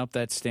 building up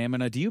that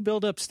stamina. Do you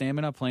build up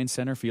stamina playing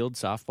center field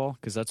softball?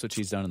 Because that's what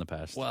she's done in the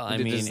past. Well,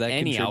 Does that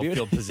any contribute?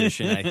 outfield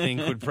position, I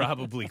think, would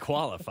probably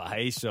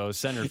qualify. So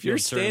center field, You're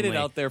standing certainly.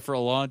 out there for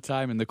a long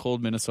time in the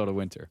cold Minnesota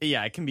winter.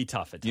 Yeah, it can be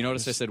tough at times. You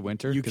notice I said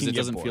winter? You Because can it get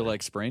doesn't bored. feel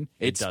like spring.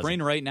 It's doesn't.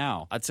 spring right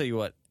now. I'll tell you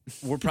what,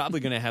 we're probably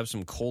going to have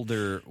some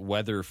colder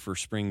weather for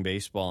spring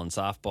baseball and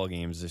softball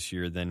games this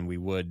year than we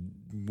would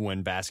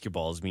when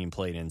basketball is being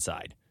played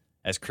inside.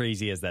 As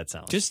crazy as that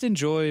sounds. Just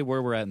enjoy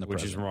where we're at in the Which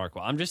present. is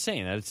remarkable. I'm just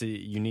saying that it's a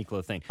unique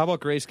little thing. How about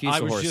Grace Kiesel?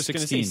 I was just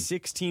going to say 16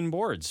 16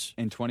 boards.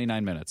 in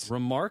 29 minutes.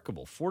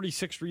 Remarkable.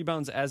 46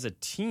 rebounds as a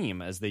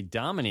team as they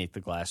dominate the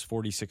glass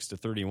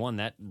 46-31.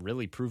 That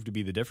really proved to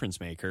be the difference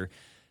maker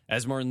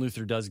as Martin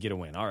Luther does get a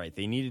win. All right,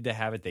 they needed to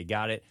have it. They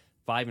got it.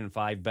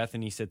 5-5.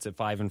 Bethany sits at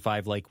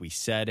 5-5 like we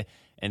said.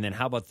 And then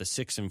how about the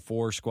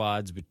 6-4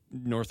 squads,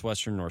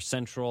 Northwestern, North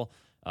Central?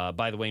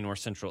 By the way, North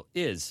Central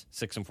is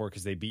 6-4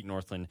 because they beat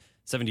Northland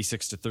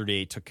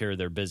 76-38, took care of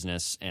their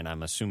business, and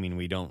I'm assuming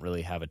we don't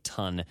really have a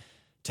ton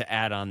to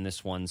add on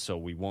this one, so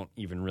we won't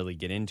even really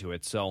get into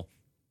it. So,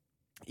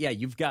 yeah,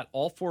 you've got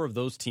all four of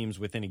those teams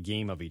within a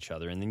game of each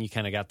other, and then you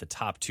kind of got the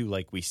top two,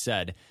 like we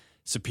said,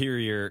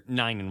 Superior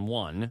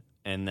 9-1,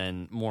 and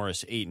then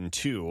Morris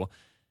 8-2.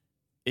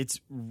 It's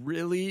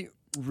really,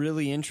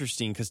 really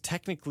interesting because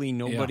technically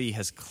nobody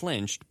has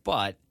clinched,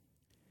 but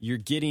you're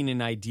getting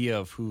an idea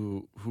of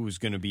who's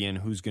going to be in,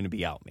 who's going to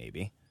be out,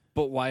 maybe.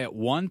 But why at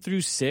 1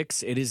 through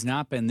 6, it has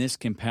not been this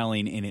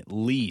compelling in at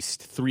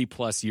least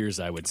 3+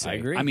 years, I would say. I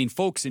agree. I mean,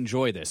 folks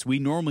enjoy this. We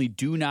normally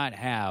do not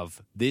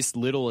have this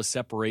little a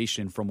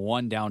separation from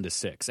 1 down to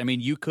 6. I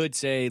mean, you could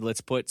say,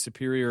 let's put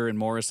Superior and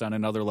Morris on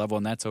another level,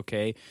 and that's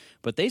okay.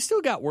 But they still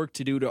got work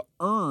to do to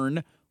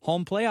earn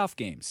home playoff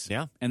games.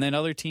 Yeah. And then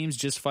other teams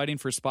just fighting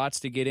for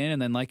spots to get in.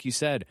 And then, like you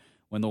said,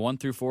 when the 1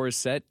 through 4 is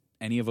set,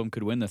 any of them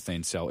could win the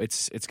thing. So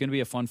it's going to be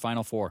a fun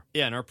Final Four.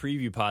 Yeah, in our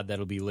preview pod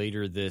that'll be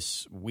later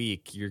this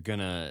week, you're going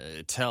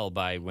to tell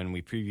by when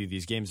we preview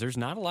these games, there's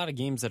not a lot of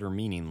games that are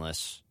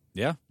meaningless.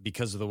 Yeah.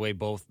 Because of the way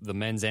both the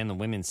men's and the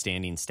women's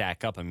standings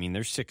stack up. I mean,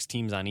 there's 6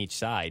 teams on each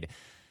side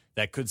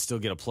that could still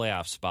get a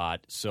playoff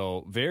spot.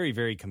 So very,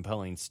 very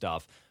compelling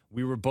stuff.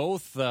 We were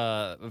both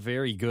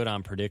very good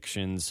on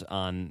predictions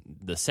on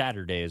the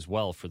Saturday as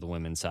well for the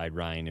women's side,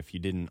 Ryan, if you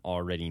didn't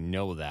already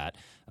know that.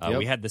 Yep.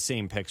 We had the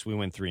same picks. We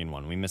went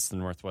 3-1. We missed the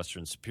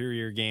Northwestern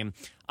Superior game.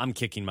 I'm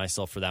kicking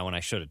myself for that one. I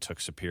should have took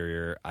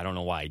Superior. I don't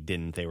know why I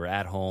didn't. They were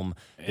at home.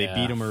 They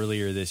beat them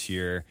earlier this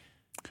year.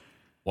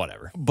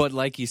 Whatever. But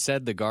like you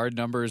said, the guard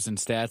numbers and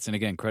stats, and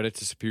again, credit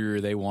to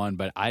Superior, they won,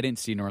 but I didn't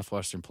see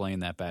Northwestern playing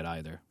that bad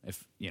either.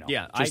 If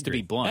just to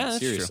be blunt, yeah,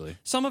 seriously. True.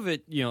 Some of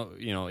it, you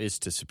know, is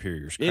to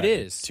Superior's credit. It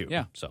is too.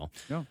 Yeah. So,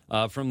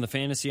 Yeah. From the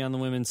fantasy on the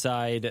women's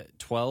side,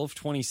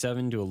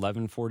 12-27 to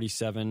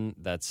 11-47.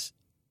 That's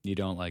You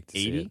don't like to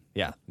 80. see it.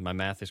 Yeah, my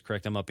math is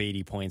correct. I'm up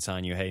 80 points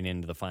on you heading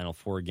into the final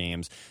 4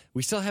 games.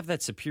 We still have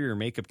that Superior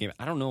makeup game.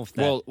 I don't know if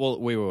that. Well,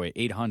 wait.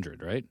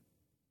 800, right?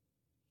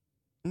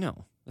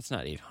 No, that's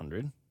not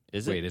 800.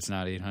 Is it? Wait, it's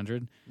not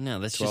 800? No,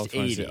 that's just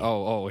 80.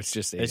 Oh, it's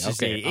just 80. It's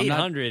just okay.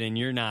 800, and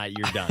you're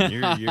done.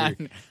 You're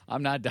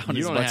I'm not down you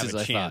as don't much have as a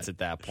I chance thought. at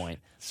that point.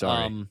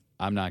 Sorry.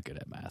 I'm not good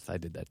at math. I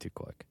did that too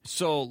quick.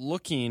 So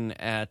looking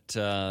at,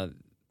 I'm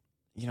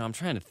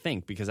trying to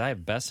think because I have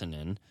Besson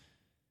in.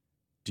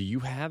 Do you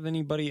have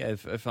anybody,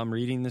 if I'm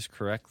reading this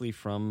correctly,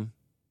 from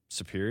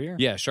Superior?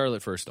 Yeah,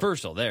 Charlotte First.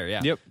 Firstall, there,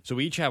 yeah. Yep. So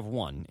we each have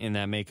one in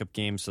that makeup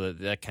game, so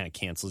that kind of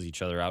cancels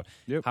each other out.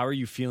 Yep. How are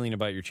you feeling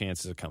about your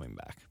chances of coming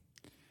back?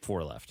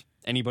 4 left.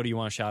 Anybody you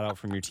want to shout out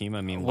from your team?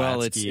 I mean, Well,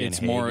 Latsky it's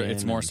and more Hagen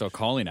it's more and- so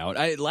calling out.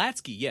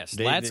 Latsky, yes.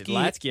 Latsky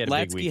Latsky had a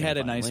big weekend had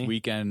a nice finally.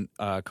 weekend.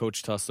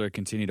 Coach Tussler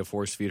continued to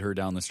force feed her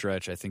down the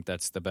stretch. I think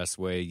that's the best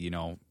way,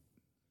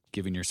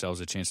 giving yourselves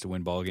a chance to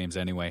win ball games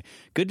anyway.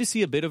 Good to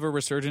see a bit of a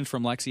resurgence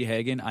from Lexi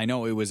Hagen. I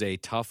know it was a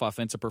tough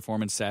offensive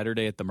performance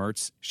Saturday at the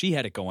Mertz. She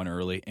had it going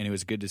early, and it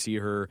was good to see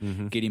her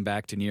getting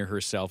back to near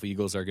herself.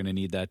 Eagles are going to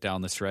need that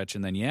down the stretch.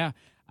 And then,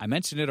 I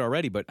mentioned it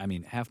already, but, I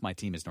mean, half my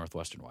team is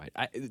Northwestern White.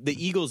 The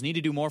Eagles need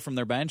to do more from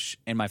their bench,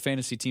 and my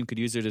fantasy team could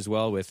use it as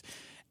well with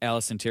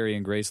Allison Terry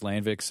and Grace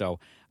Landvik. So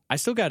I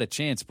still got a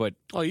chance, but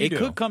you do.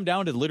 could come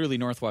down to literally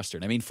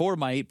Northwestern. I mean, 4 of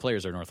my 8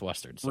 players are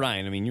Northwestern. So.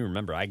 Ryan, I mean, you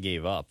remember I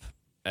gave up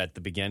at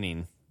the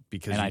beginning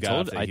because And you I got told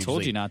off that I huge told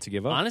lead. you not to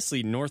give up.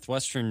 Honestly,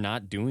 Northwestern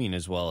not doing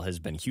as well has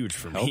been huge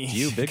for me. Helped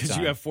you big because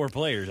time. you have 4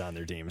 players on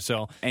their team.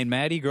 So And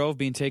Maddie Grove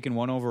being taken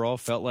 1 overall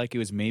felt like it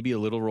was maybe a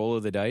little roll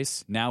of the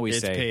dice. Now we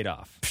it's say, paid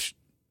off.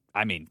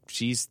 I mean,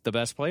 she's the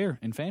best player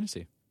in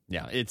fantasy.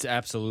 Yeah, it's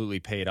absolutely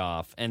paid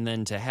off. And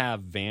then to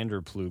have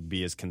Vanderplug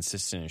be as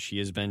consistent as she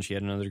has been, she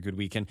had another good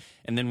weekend.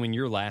 And then when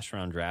your last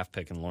round draft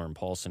pick and Lauren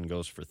Paulson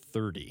goes for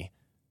 30,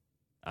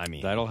 I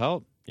mean, That'll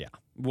help. yeah.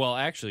 Well,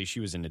 actually, she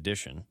was an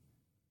addition.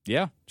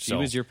 Yeah, she So,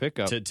 was your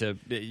pickup.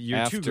 You're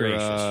After, too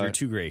gracious. You're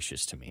too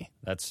gracious to me.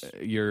 That's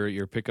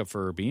Your pickup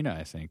for Urbina,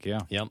 I think. Yeah.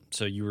 Yep.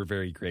 So you were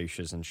very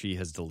gracious, and she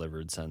has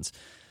delivered since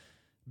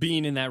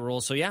being in that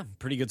role. So, yeah,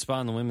 pretty good spot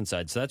on the women's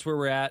side. So that's where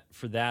we're at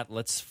for that.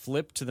 Let's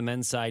flip to the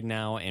men's side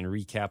now and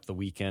recap the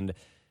weekend.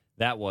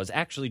 That was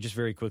actually just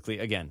very quickly,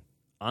 again,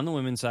 on the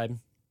women's side,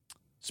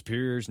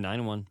 Superior's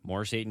 9-1,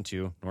 Morris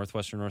 8-2,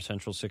 Northwestern, North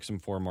Central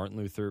 6-4, Martin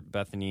Luther,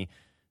 Bethany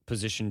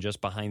positioned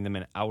just behind them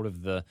and out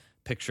of the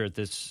picture at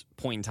this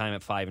point in time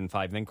at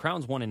 5-5. Then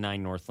Crowns 1-9,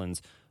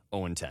 Northlands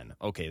 0-10.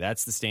 Okay,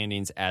 that's the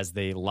standings as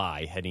they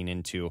lie heading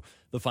into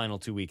the final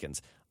 2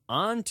 weekends.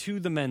 On to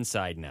the men's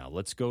side now.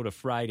 Let's go to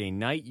Friday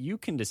night. You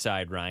can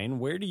decide, Ryan,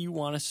 where do you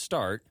want to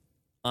start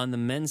on the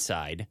men's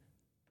side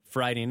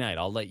Friday night?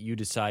 I'll let you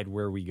decide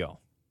where we go.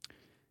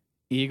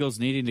 Eagles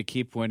needing to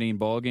keep winning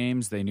ball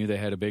games. They knew they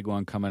had a big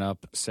one coming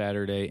up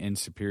Saturday in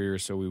Superior,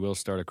 so we will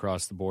start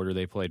across the border.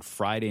 They played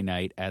Friday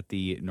night at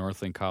the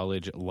Northland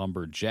College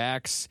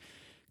Lumberjacks.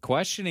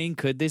 Questioning,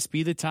 could this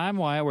be the time,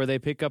 Wyatt, where they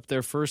pick up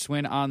their first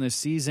win on the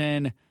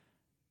season?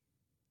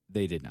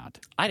 They did not.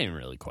 I didn't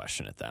really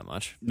question it that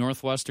much.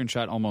 Northwestern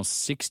shot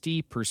almost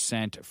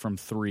 60% from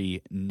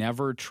three,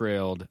 never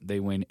trailed.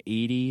 They win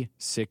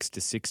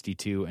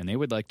 86-62, and they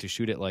would like to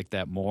shoot it like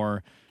that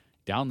more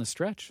down the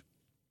stretch.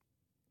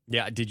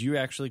 Yeah, did you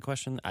actually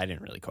question? I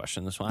didn't really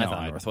question this one. No, I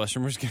thought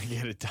Northwestern was going to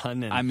get it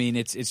done. And I mean,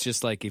 it's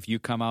just like if you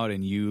come out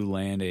and you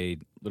land a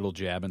little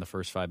jab in the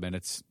first 5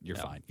 minutes, you're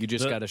fine. You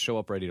just got to show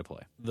up ready to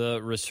play.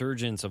 The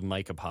resurgence of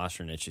Micah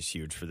Pasternak is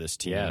huge for this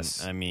team.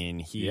 Yes. I mean,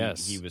 he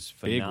was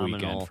phenomenal. Big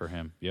weekend for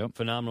him. Yep.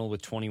 Phenomenal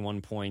with 21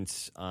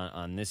 points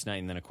on this night.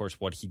 And then, of course,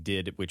 what he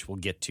did, which we'll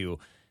get to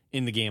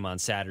in the game on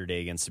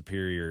Saturday against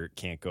Superior,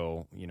 can't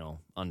go,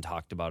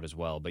 untalked about as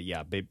well. But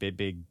yeah,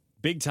 big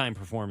time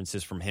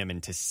performances from him.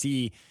 And to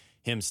see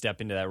him step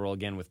into that role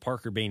again with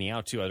Parker Bainey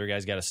out too. Other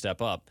guys got to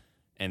step up,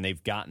 and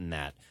they've gotten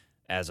that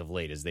as of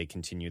late as they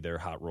continue their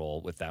hot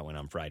roll with that one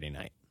on Friday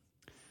night.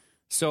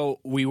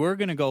 So we were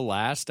going to go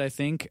last, I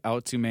think,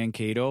 out to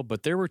Mankato,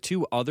 but there were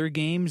two other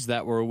games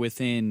that were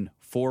within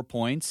 4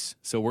 points,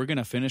 so we're going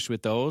to finish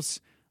with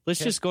those. Let's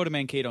just go to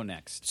Mankato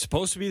next.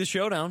 Supposed to be the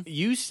showdown.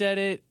 You said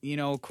it,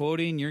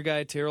 quoting your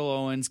guy Terrell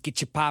Owens,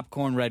 get your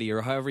popcorn ready,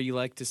 or however you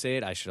like to say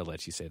it. I should have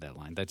let you say that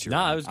line. That's your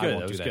line. It was good. I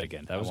won't do that good.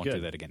 again. That was I won't good.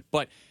 do that again.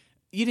 But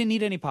you didn't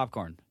need any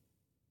popcorn.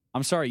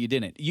 I'm sorry, you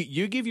didn't.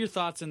 You give your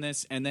thoughts on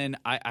this, and then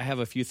I have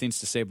a few things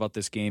to say about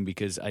this game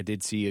because I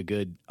did see a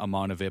good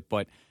amount of it.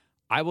 But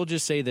I will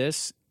just say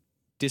this,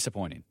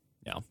 disappointing.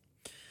 Yeah.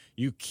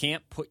 You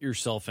can't put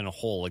yourself in a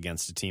hole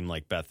against a team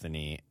like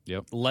Bethany,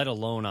 Yep. let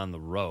alone on the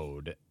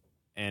road,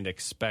 and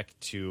expect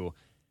to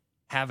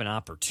have an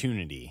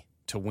opportunity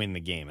to win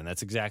the game. And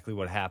that's exactly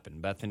what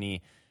happened.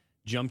 Bethany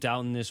jumped out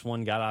in this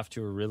one, got off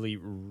to a really,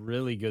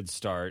 really good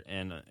start.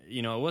 And,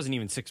 it wasn't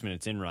even 6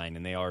 minutes in, Ryan,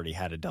 and they already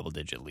had a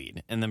double-digit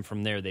lead. And then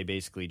from there, they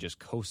basically just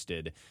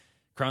coasted.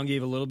 Crown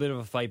gave a little bit of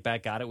a fight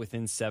back, got it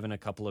within 7 a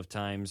couple of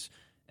times.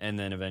 And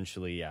then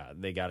eventually,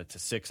 they got it to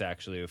 6,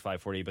 actually, with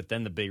 5:48. But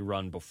then the big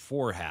run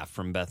before half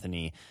from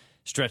Bethany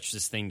stretched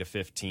this thing to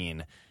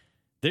 15.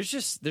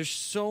 There's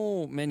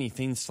so many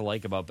things to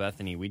like about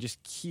Bethany. We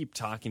just keep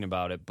talking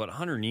about it. But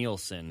Hunter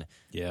Nielsen,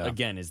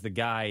 again, is the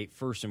guy,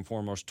 first and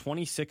foremost,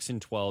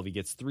 26-12. He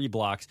gets 3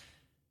 blocks.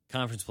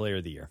 Conference Player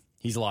of the Year.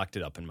 He's locked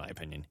it up, in my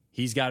opinion.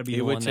 He's got to be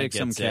the one that gets it.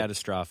 It would take some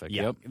catastrophic.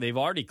 Yeah, Yep. They've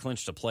already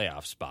clinched a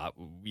playoff spot.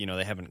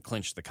 They haven't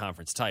clinched the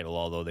conference title,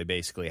 although they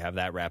basically have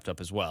that wrapped up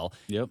as well.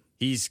 Yep.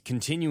 He's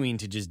continuing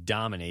to just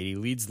dominate. He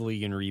leads the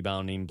league in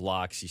rebounding,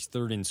 blocks. He's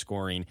 3rd in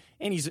scoring,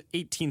 and he's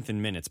 18th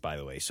in minutes, by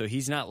the way. So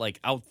he's not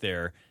out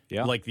there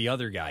like the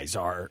other guys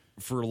are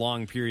for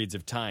long periods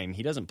of time.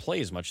 He doesn't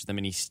play as much as them,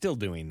 and he's still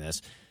doing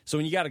this. So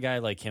when you got a guy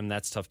like him,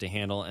 that's tough to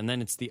handle. And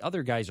then it's the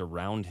other guys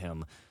around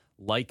him,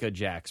 like a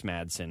Jax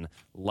Madsen,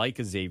 like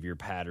a Xavier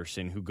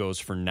Patterson, who goes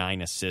for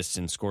 9 assists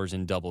and scores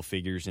in double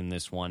figures in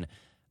this one.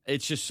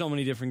 It's just so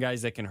many different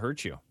guys that can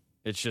hurt you.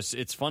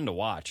 It's fun to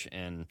watch.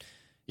 And,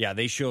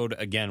 they showed,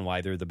 again, why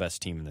they're the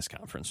best team in this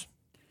conference.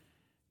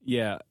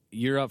 Yeah,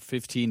 you're up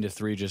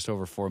 15-3 just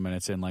over 4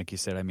 minutes in, like you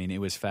said. I mean, it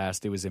was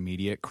fast. It was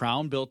immediate.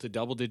 Crown built a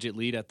double-digit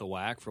lead at the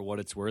WAC for what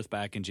it's worth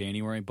back in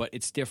January, but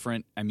it's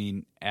different,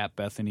 at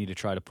Bethany to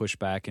try to push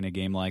back in a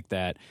game like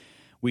that.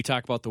 We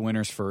talk about the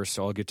winners first,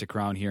 so I'll get to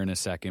Crown here in a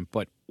second.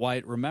 But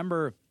Wyatt,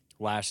 remember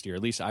last year,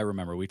 at least I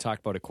remember, we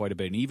talked about it quite a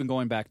bit, and even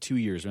going back 2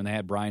 years when they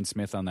had Brian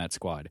Smith on that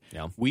squad,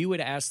 we would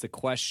ask the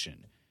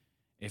question,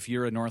 if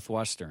you're a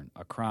Northwestern,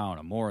 a Crown,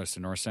 a Morris, a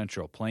North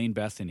Central, playing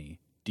Bethany,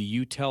 do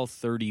you tell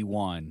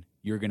 31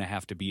 you're going to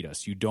have to beat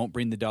us? You don't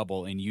bring the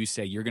double, and you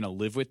say you're going to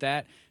live with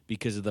that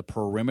because of the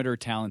perimeter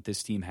talent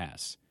this team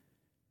has.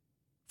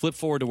 Flip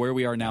forward to where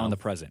we are now in the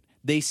present.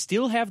 They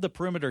still have the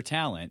perimeter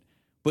talent,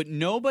 but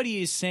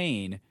nobody is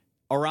saying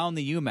around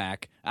the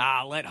UMAC,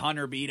 let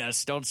Hunter beat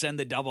us. Don't send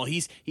the double.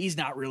 He's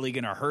not really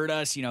going to hurt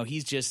us.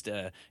 He's just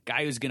a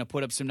guy who's going to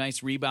put up some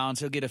nice rebounds.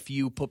 He'll get a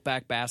few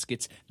put-back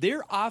baskets.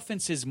 Their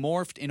offense has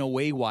morphed in a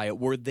way, Wyatt,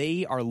 where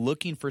they are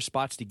looking for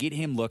spots to get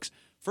him looks.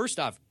 First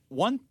off,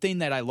 one thing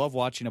that I love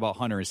watching about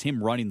Hunter is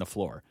him running the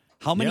floor.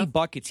 How many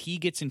buckets he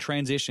gets in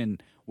transition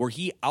where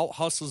he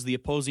out-hustles the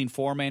opposing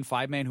 4-man,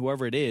 5-man,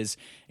 whoever it is,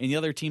 and the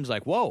other team's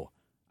like, whoa.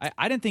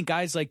 I didn't think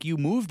guys like you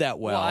move that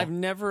well. Well, I've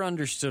never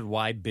understood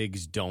why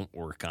bigs don't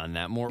work on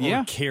that more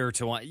or care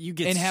to want. You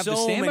get and have so the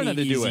stamina many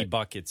to do easy it.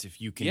 buckets if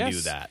you can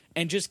do that.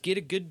 And just get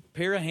a good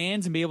pair of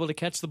hands and be able to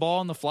catch the ball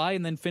on the fly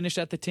and then finish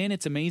at the 10.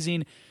 It's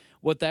amazing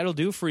what that'll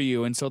do for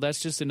you. And so that's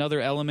just another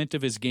element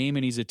of his game,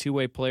 and he's a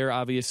two-way player,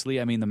 obviously.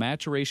 The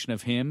maturation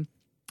of him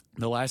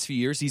the last few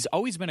years, he's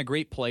always been a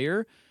great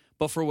player,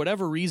 but for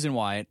whatever reason,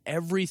 Wyatt,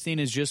 everything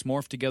has just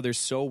morphed together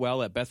so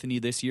well at Bethany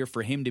this year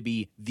for him to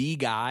be the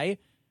guy.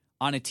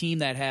 on a team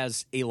that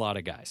has a lot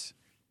of guys.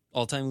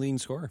 All-time leading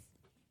scorer.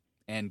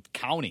 And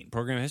counting.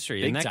 Program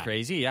history. Big Isn't that time.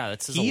 crazy? Yeah,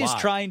 that's a lot. He is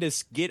trying to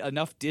get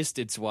enough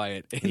distance,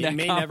 Wyatt, in He that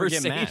may never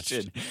get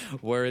conversation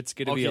where it's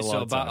going to be a so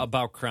long time.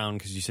 about Crown,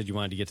 because you said you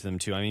wanted to get to them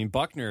too. I mean,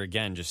 Buckner,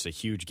 again, just a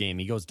huge game.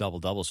 He goes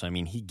double-double, so, I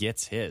mean, he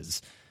gets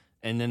his.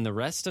 And then the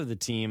rest of the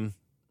team,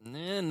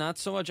 not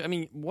so much. I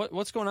mean,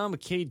 what's going on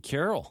with Cade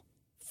Carroll?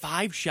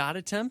 5 shot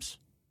attempts?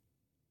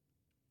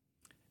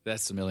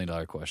 That's the $1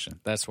 million question.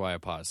 That's why I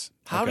pause.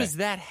 How Okay. does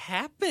that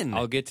happen?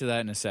 I'll get to that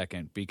in a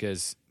second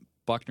because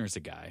Buckner's a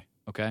guy,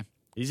 okay?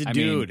 He's a I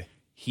dude. mean,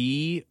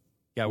 he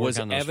Yeah, was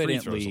work on those free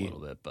throws evidently a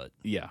little bit, but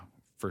yeah,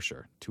 for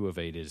sure. 2 of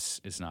 8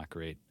 is not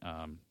great.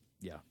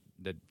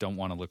 That don't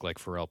want to look like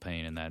Pharrell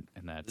Payne in that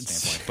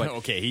standpoint. But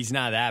okay, he's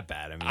not that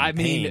bad. I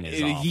mean, Payne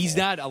is he's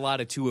awful. not a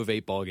lot of 2 of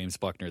 8 ball games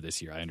Buckner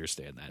this year. I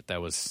understand that.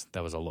 That was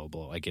a low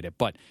blow. I get it.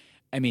 But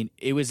I mean,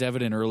 it was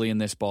evident early in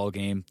this ball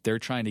game. They're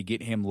trying to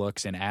get him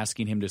looks and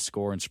asking him to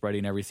score and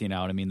spreading everything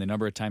out. I mean, the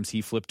number of times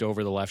he flipped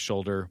over the left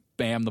shoulder,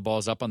 bam, the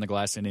ball's up on the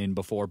glass and in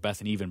before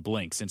Bethany even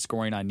blinks, and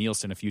scoring on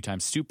Nielsen a few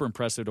times. Super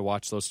impressive to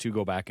watch those 2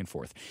 go back and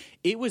forth.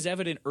 It was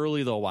evident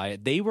early, though,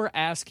 Wyatt. They were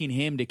asking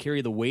him to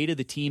carry the weight of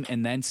the team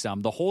and then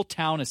some, the whole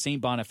town of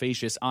St.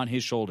 Bonifacius on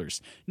his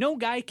shoulders. No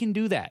guy can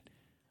do that,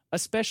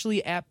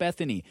 especially at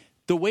Bethany.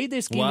 The way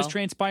this game was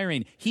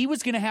transpiring, he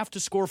was going to have to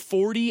score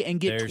 40 and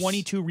get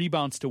 22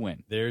 rebounds to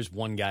win. There's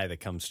one guy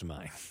that comes to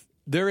mind.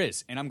 There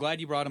is, and I'm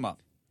glad you brought him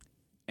up.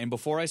 And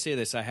before I say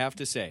this, I have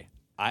to say,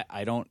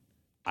 I don't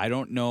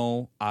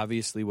know,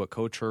 obviously, what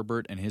Coach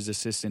Herbert and his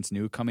assistants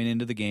knew coming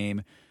into the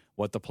game,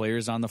 what the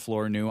players on the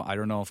floor knew. I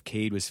don't know if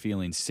Cade was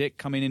feeling sick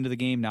coming into the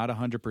game, not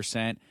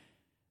 100%.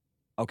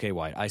 Okay,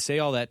 White, I say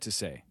all that to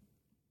say,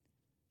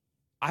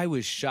 I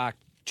was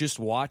shocked just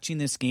watching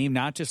this game,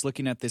 not just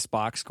looking at this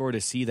box score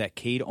to see that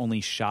Cade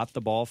only shot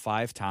the ball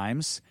 5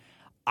 times.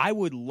 I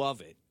would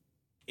love it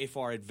if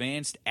our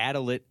advanced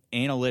analytics,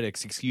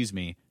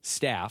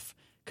 staff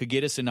could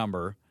get us a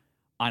number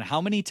on how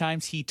many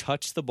times he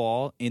touched the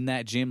ball in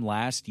that gym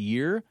last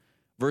year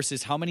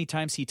versus how many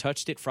times he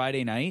touched it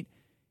Friday night.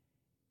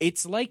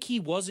 It's like he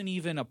wasn't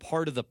even a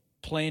part of the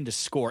plan to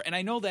score. And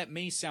I know that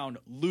may sound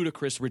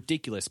ludicrous,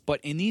 ridiculous, but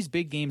in these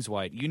big games,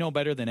 White, you know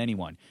better than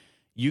anyone.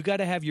 You got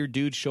to have your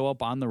dude show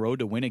up on the road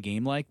to win a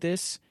game like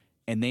this,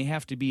 and they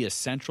have to be a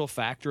central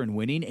factor in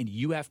winning, and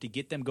you have to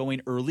get them going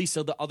early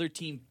so the other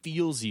team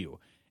feels you.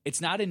 It's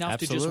not enough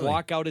to just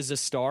walk out as a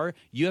star.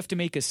 You have to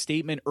make a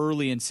statement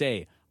early and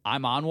say,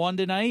 I'm on one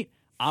tonight.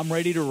 I'm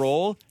ready to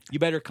roll. You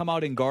better come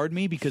out and guard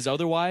me because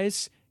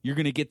otherwise you're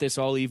going to get this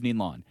all evening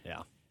long.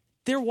 Yeah.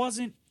 There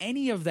wasn't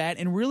any of that,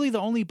 and really the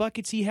only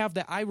buckets he had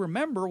that I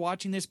remember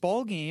watching this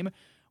ball game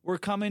were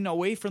coming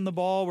away from the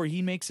ball where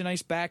he makes a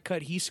nice back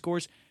cut, he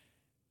scores.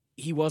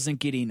 He wasn't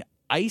getting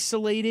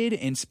isolated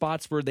in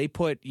spots where they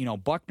put,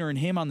 Buckner and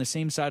him on the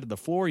same side of the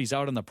floor. He's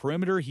out on the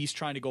perimeter. He's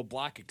trying to go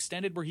block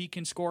extended where he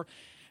can score.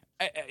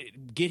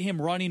 Get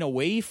him running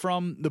away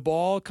from the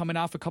ball, coming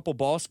off a couple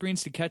ball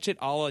screens to catch it,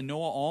 a la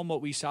Noah Alm, what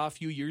we saw a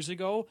few years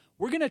ago.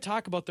 We're going to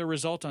talk about the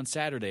result on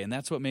Saturday, and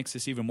that's what makes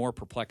this even more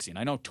perplexing.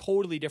 I know,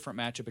 totally different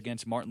matchup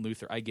against Martin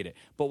Luther. I get it.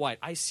 But why?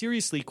 I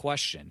seriously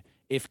question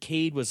if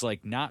Cade was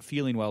not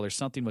feeling well or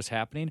something was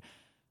happening.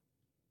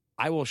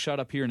 I will shut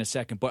up here in a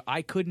second, but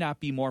I could not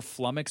be more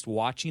flummoxed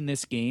watching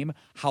this game,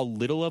 how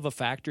little of a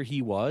factor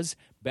he was.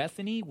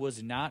 Bethany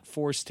was not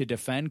forced to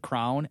defend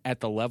Crown at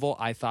the level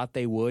I thought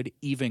they would,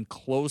 even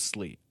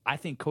closely. I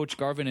think Coach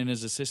Garvin and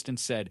his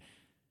assistants said,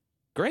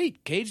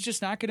 great, Cade's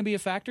just not going to be a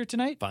factor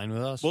tonight. Fine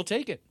with us. We'll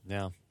take it.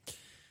 Yeah.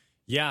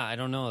 Yeah, I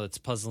don't know. It's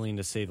puzzling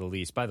to say the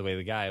least. By the way,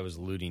 the guy I was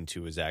alluding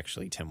to is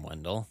actually Tim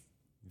Wendell.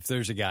 If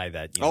there's a guy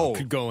that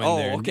could go in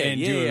there and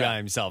do it by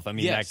himself, I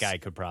mean, that guy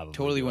could probably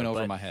totally do went it.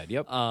 over my head.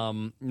 Yep.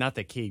 Not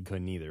that Cade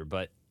couldn't either,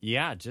 but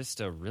yeah, just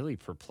a really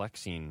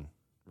perplexing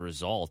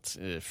result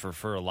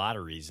for a lot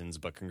of reasons.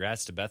 But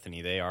congrats to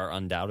Bethany; they are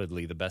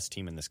undoubtedly the best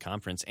team in this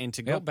conference. And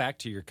to go back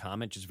to your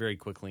comment just very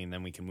quickly, and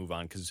then we can move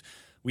on because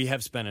we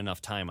have spent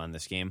enough time on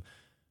this game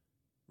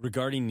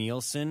regarding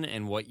Nielsen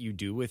and what you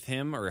do with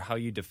him or how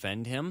you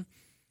defend him.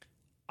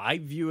 I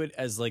view it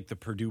as like the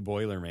Purdue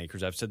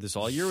Boilermakers. I've said this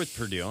all year with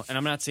Purdue, and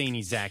I'm not saying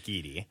he's Zach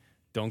Edey.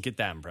 Don't get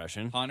that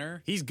impression.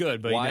 Hunter, he's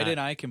good, but Wyatt and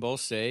I can both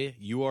say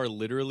you are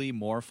literally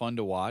more fun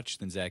to watch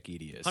than Zach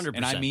Edey is. 100%.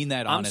 And I mean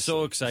that honestly. I'm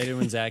so excited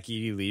when Zach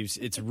Edey leaves.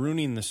 It's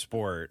ruining the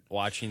sport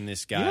watching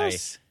this guy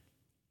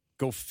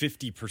go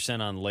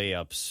 50% on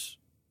layups.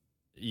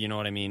 You know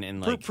what I mean?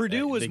 And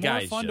Purdue was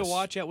more fun to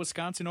watch at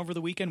Wisconsin over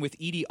the weekend with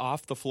Edey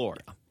off the floor.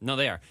 Yeah. No,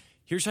 they are.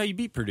 Here's how you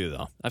beat Purdue,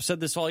 though. I've said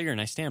this all year, and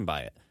I stand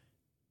by it.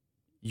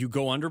 You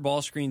go under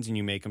ball screens and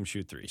you make them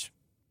shoot threes.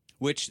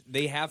 Which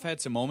they have had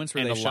some moments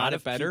where they shot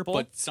it better,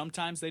 but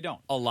sometimes they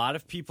don't. A lot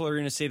of people are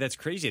going to say that's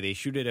crazy. They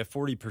shoot it at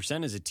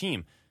 40% as a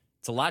team.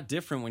 It's a lot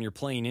different when you're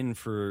playing in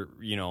for,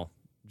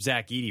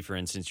 Zach Edey, for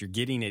instance. You're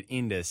getting it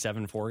into a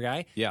 7-4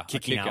 guy,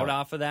 kicking out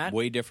off of that.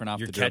 Way different off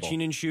the dribble. You're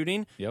catching and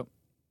shooting. Yep.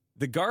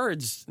 The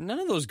guards, none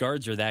of those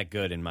guards are that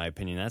good, in my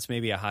opinion. That's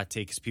maybe a hot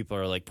take because people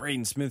are like,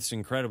 Braden Smith's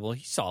incredible.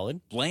 He's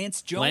solid.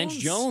 Lance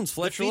Jones,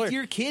 Fletcher. the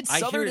fifth-year kid, I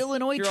Southern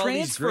Illinois hear all these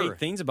transfer. great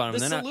things about him.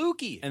 The And then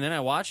Saluki. and then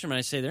I watch them and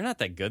I say, they're not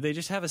that good. They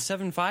just have a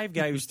 7'5"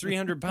 guy who's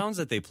 300 pounds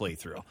that they play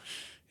through.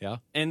 Yeah.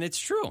 And it's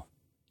true.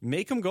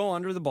 Make them go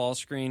under the ball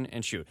screen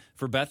and shoot.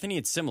 For Bethany,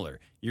 it's similar.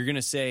 You're going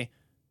to say,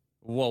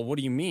 well, what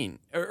do you mean?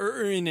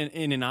 Or in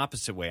an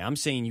opposite way. I'm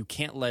saying you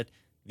can't let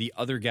the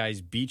other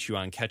guys beat you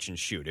on catch and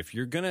shoot. If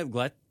you're going to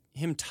let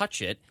him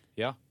touch it,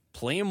 Yeah.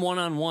 play him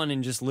one-on-one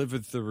and just live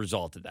with the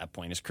result at that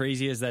point, as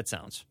crazy as that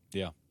sounds.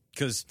 Yeah.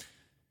 Because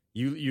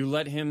you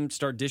let him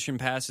start dishing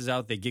passes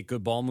out, they get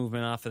good ball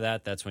movement off of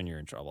that, that's when you're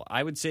in trouble.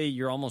 I would say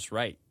you're almost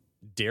right.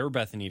 Dare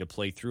Bethany to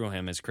play through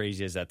him, as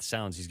crazy as that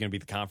sounds. He's going to be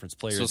the conference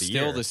player of the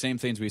year. So still the same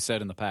things we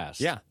said in the past.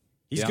 Yeah.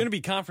 He's Yeah. going to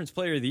be conference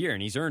player of the year,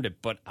 and he's earned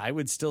it. But I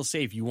would still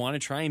say if you want to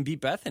try and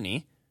beat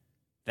Bethany,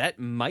 that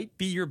might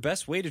be your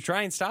best way to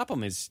try and stop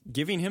him, is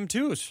giving him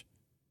twos.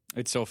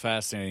 It's so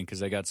fascinating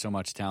because they got so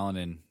much talent,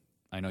 and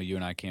I know you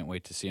and I can't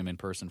wait to see him in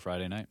person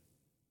Friday night.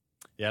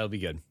 Yeah, it'll be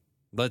good.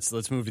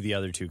 Let's move to the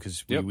other two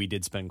because we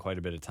did spend quite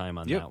a bit of time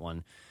on that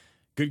one.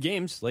 Good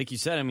games. Like you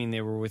said, I mean, they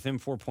were within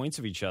 4 points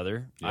of each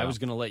other. Yeah. I was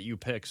going to let you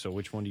pick, so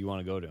which one do you want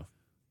to go to?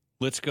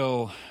 Let's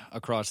go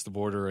across the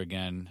border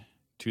again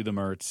to the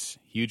Mertz.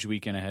 Huge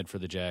weekend ahead for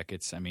the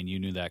Jackets. I mean, you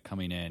knew that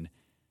coming in.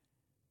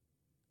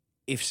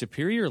 If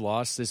Superior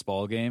lost this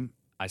ball game,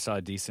 I saw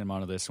a decent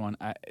amount of this one.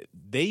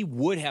 They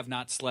would have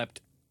not slept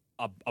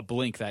a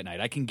blink that night.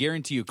 I can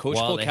guarantee you, Coach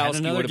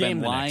Polkowski would have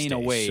been lying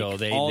awake so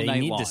they all night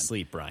need long. to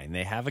sleep, Brian.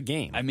 They have a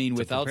game. I mean, to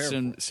without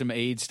prepare for. some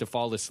aids to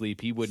fall asleep,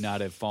 he would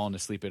not have fallen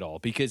asleep at all.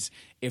 Because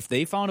if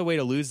they found a way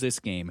to lose this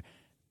game,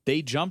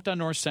 they jumped on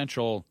North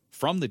Central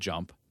from the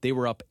jump. They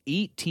were up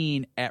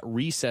 18 at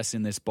recess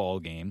in this ball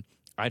game.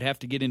 I'd have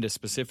to get into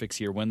specifics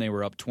here when they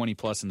were up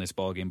 20-plus in this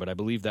ball game, but I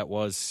believe that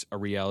was a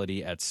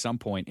reality at some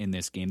point in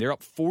this game. They're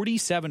up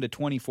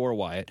 47-24,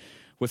 Wyatt,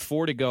 with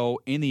 4 to go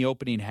in the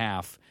opening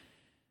half.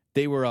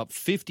 They were up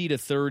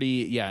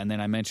 50-30. Yeah, and then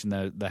I mentioned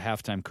the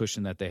halftime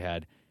cushion that they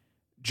had.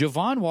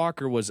 Javon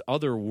Walker was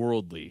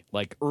otherworldly,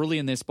 like early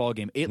in this ball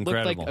game. It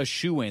looked like a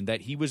shoo-in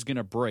that he was going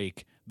to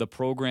break the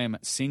program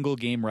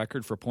single-game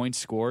record for points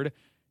scored.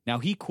 Now,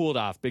 he cooled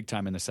off big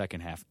time in the second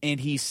half, and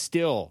he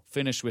still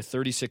finished with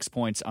 36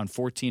 points on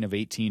 14 of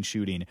 18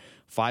 shooting,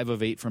 5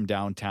 of 8 from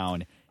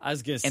downtown. I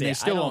was going to say, and they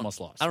still almost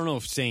lost. I don't know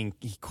if saying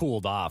he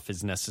cooled off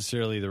is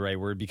necessarily the right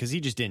word because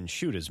he just didn't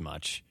shoot as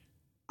much.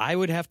 I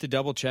would have to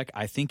double check.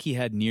 I think he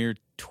had near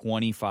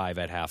 25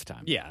 at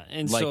halftime. Yeah,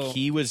 and like so,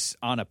 he was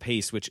on a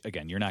pace, which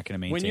again, you're not going to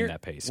maintain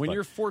that pace. When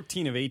you're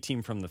 14 of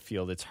 18 from the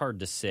field, it's hard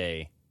to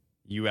say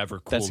you ever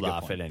cooled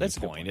off at any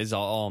point. Is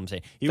all I'm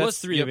saying. He was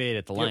 3 of 8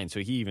 at the line,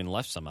 so he even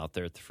left some out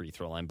there at the free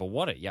throw line. But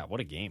what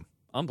a game!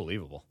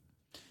 Unbelievable.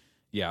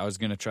 Yeah, I was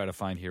going to try to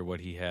find here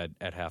what he had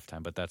at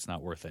halftime, but that's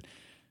not worth it.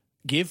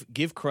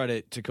 Give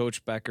credit to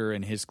Coach Becker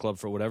and his club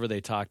for whatever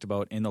they talked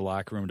about in the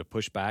locker room to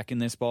push back in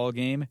this ball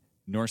game.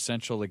 North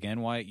Central, again,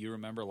 Wyatt, you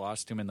remember,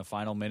 lost to him in the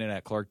final minute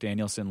at Clark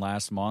Danielson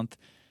last month.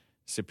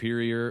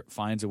 Superior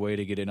finds a way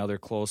to get another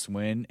close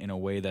win in a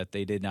way that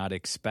they did not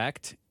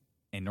expect.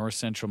 And North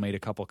Central made a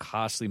couple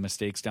costly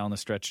mistakes down the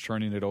stretch,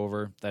 turning it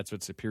over. That's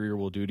what Superior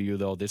will do to you,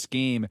 though. This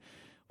game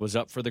was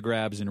up for the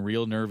grabs and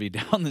real nervy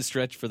down the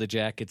stretch for the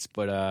Jackets,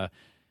 but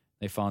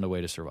they found a way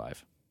to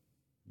survive.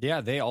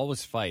 Yeah, they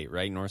always fight,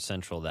 right? North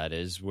Central, that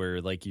is,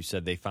 where, like you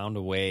said, they found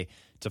a way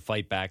to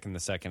fight back in the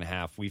second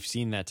half. We've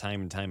seen that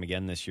time and time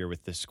again this year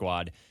with this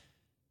squad.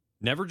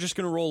 Never just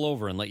going to roll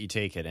over and let you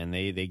take it. And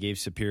they gave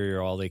Superior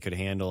all they could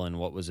handle in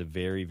what was a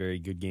very, very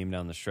good game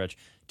down the stretch.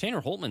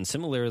 Tanner Holtman,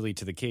 similarly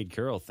to the Cade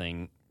Carroll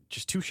thing,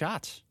 just 2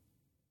 shots.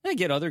 I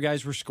get other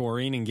guys were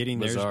scoring and getting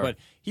theirs, but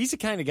he's the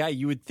kind of guy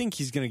you would think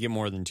he's going to get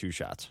more than 2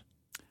 shots.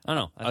 I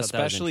don't know.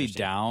 Especially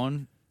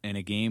down in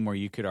a game where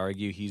you could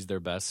argue he's their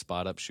best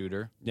spot-up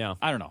shooter. Yeah.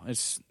 I don't know.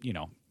 It's,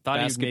 thought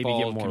he'd maybe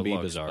get more can be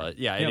looks, bizarre. But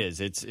yeah, it is.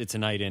 It's a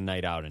night in,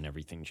 night out, and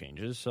everything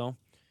changes, so...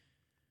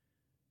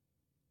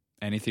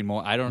 Anything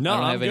more? I don't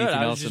I'm have good. anything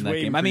I was else just in that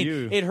waiting game. for I mean,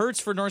 you. it hurts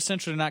for North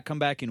Central to not come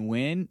back and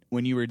win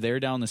when you were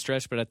there down the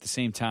stretch, but at the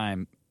same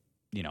time,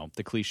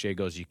 the cliche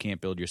goes, you can't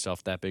build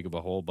yourself that big of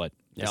a hole, but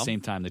at the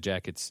same time, the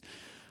Jackets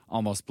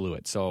almost blew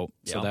it. So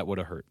that would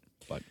have hurt.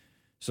 But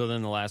So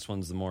then the last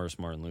one's the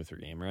Morris-Martin Luther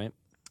game, right?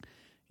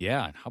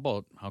 yeah, and how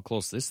about how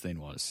close this thing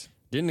was?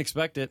 Didn't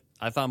expect it.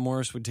 I thought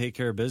Morris would take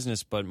care of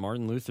business, but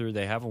Martin Luther,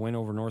 they have a win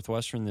over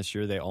Northwestern this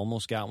year. They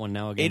almost got one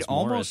now against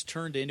Morris. It almost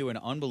turned into an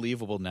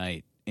unbelievable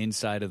night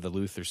inside of the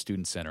Luther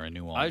Student Center in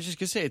New Ulm. I was just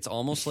going to say, it's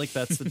almost like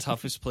that's the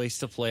toughest place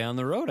to play on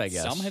the road, I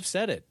guess. Some have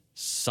said it.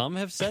 Some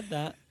have said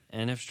that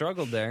and have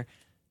struggled there.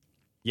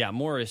 Yeah,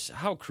 Morris,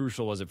 how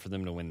crucial was it for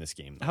them to win this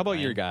game? How about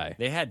your guy?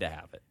 They had to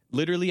have it.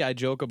 Literally, I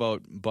joke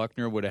about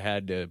Buckner would have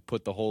had to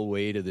put the whole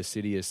weight of the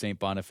city of St.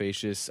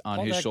 Bonifacius on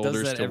Paul his Dak shoulders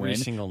does that to every win.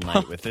 single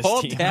night with this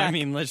Paul team. Dak- I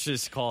mean, let's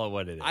just call it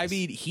what it is. I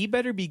mean, he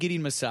better be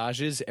getting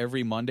massages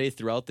every Monday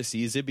throughout the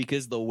season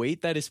because the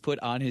weight that is put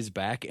on his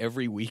back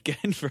every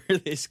weekend for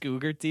this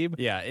Cougar team,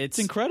 yeah, it's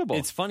incredible.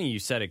 It's funny you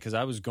said it because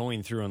I was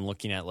going through and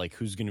looking at like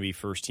who's going to be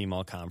first team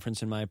all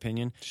conference in my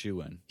opinion.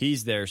 Shoe-in.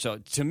 He's there. So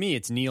to me,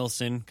 it's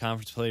Nielsen,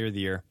 Conference Player of the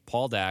Year,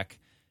 Paul Dak.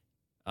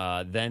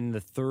 Then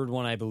the third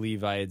one I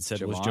believe I had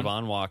said was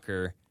Javon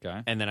Walker.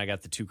 Okay. And then I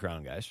got the two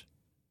crown guys,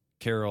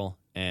 Carroll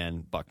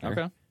and Buckner.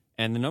 Okay.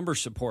 And the numbers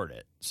support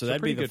it. So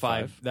that'd be pretty the good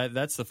five.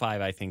 That's the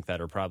five I think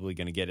that are probably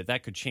going to get it.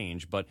 That could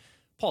change, but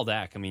Paul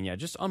Dak, I mean, yeah,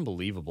 just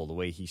unbelievable the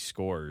way he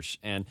scores.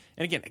 And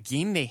again, a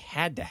game they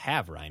had to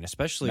have, Ryan,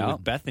 especially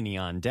with Bethany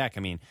on deck. I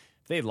mean,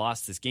 if they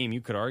lost this game, you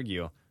could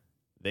argue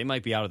they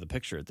might be out of the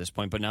picture at this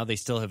point, but now they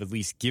still have at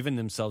least given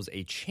themselves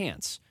a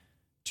chance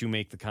to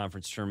make the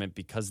conference tournament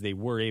because they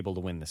were able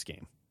to win this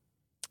game.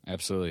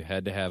 Absolutely.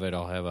 Had to have it.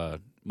 I'll have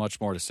much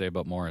more to say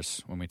about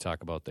Morris when we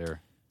talk about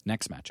their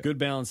next matchup. Good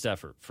balanced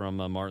effort from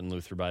Martin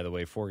Luther, by the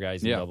way. 4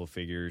 guys in double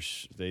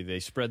figures. They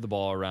spread the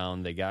ball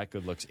around. They got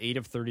good looks. 8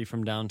 of 30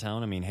 from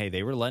downtown. I mean, hey,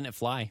 they were letting it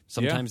fly.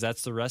 Sometimes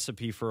that's the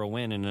recipe for a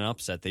win and an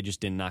upset. They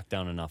just didn't knock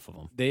down enough of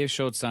them. They have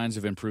showed signs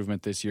of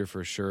improvement this year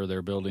for sure.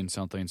 They're building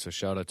something, so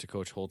shout out to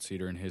Coach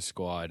Holtzeder and his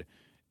squad.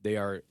 They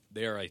are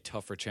a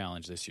tougher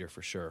challenge this year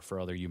for sure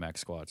for other UMAC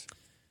squads.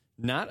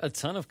 Not a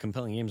ton of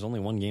compelling games. Only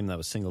one game that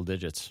was single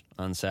digits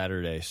on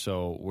Saturday.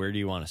 So where do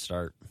you want to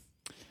start?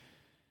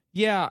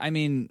 Yeah, I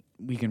mean,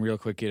 we can real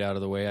quick get out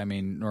of the way. I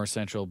mean, North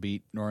Central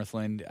beat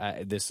Northland.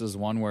 This is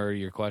one where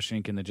you're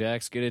questioning, can the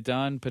Jacks get it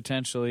done?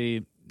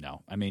 Potentially,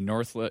 no. I mean,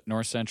 North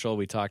Central,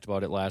 we talked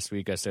about it last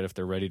week. I said if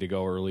they're ready to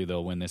go early,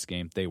 they'll win this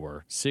game. They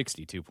were.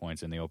 62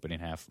 points in the opening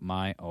half.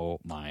 My, oh,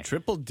 my.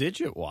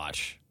 Triple-digit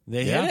watch.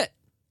 They hit it.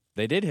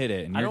 They did hit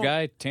it. And your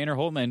guy, Tanner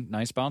Holtman,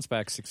 nice bounce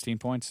back, 16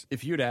 points.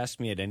 If you had asked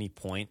me at any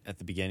point at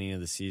the beginning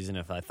of the season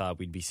if I thought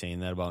we'd be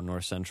saying that about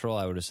North Central,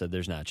 I would have said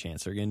there's not a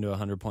chance they're getting to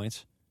 100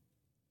 points.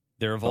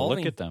 They're evolving. But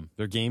look at them.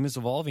 Their game is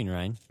evolving,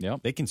 Ryan.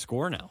 Yep. They can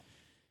score now.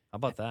 How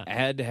about that?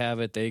 Had to have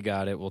it. They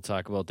got it. We'll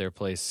talk about their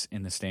place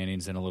in the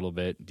standings in a little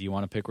bit. Do you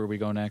want to pick where we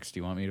go next?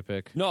 Do you want me to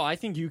pick? No, I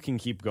think you can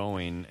keep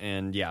going.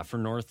 And, yeah, for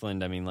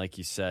Northland, I mean, like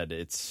you said,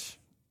 it's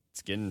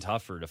getting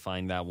tougher to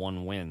find that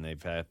one win.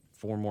 They've had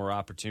 4 more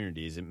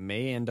opportunities. It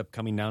may end up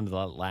coming down to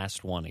the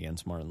last one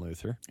against Martin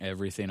Luther.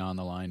 Everything on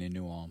the line in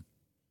New Ulm.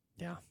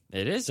 Yeah,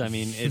 it is. I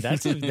mean,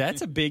 that's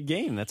a big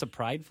game. That's a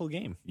prideful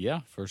game. Yeah,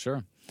 for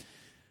sure.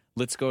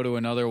 Let's go to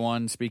another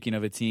one. Speaking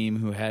of a team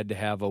who had to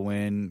have a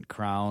win,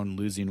 Crown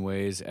losing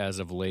ways as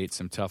of late,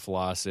 some tough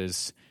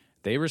losses.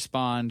 They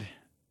respond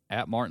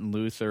at Martin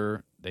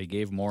Luther. They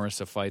gave Morris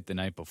a fight the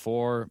night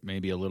before,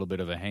 maybe a little bit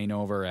of a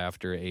hangover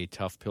after a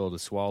tough pill to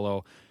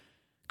swallow.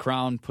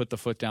 Crown put the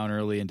foot down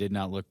early and did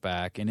not look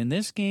back. And in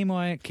this game,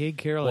 Cade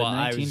Carroll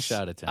had 19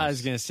 shot attempts. I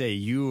was going to say,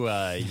 you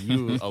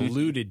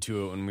alluded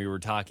to it when we were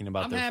talking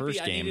about their first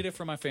game. I needed it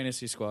for my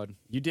fantasy squad.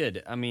 You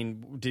did. I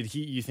mean,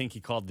 you think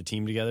he called the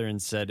team together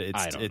and said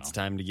it's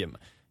time to get my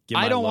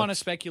I don't look? want to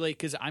speculate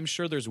because I'm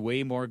sure there's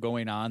way more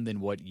going on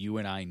than what you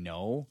and I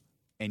know.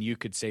 And you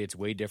could say it's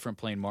way different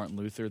playing Martin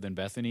Luther than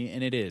Bethany,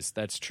 and it is.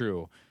 That's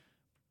true.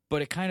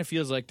 But it kind of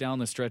feels like down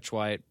the stretch,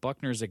 Wyatt,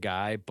 Buckner's a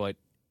guy, but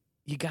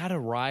you got to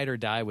ride or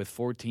die with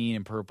 14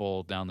 in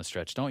purple down the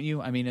stretch, don't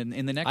you? I mean,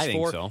 in the next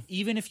 4, so.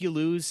 Even if you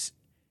lose,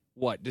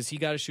 what? Does he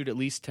got to shoot at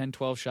least 10,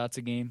 12 shots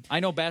a game? I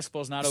know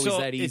basketball's not always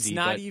that easy. It's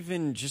not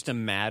even just a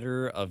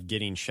matter of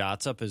getting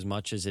shots up as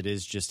much as it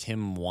is just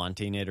him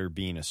wanting it or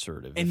being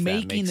assertive. And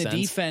making the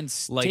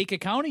defense take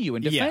account of you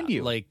and defend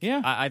you.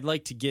 I'd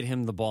like to get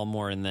him the ball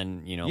more and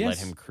then, let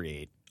him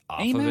create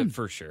off of it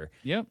for sure.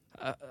 Yep.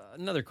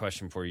 Another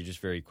question for you just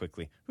very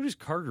quickly. Who does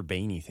Carter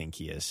Bainey think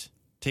he is?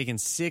 Taking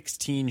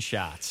 16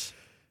 shots.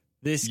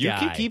 This guy. You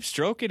can keep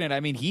stroking it.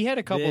 I mean, he had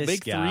a couple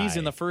big threes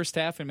in the first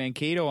half in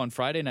Mankato on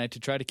Friday night to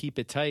try to keep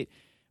it tight.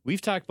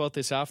 We've talked about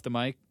this off the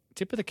mic.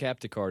 Tip of the cap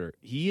to Carter.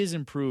 He has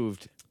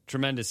improved.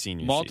 Tremendous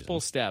senior multiple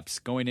season. Steps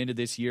going into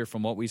this year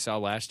from what we saw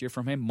last year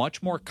from him.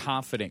 Much more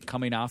confident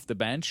coming off the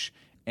bench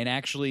and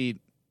actually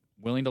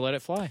willing to let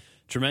it fly.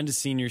 Tremendous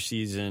senior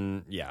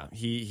season. Yeah,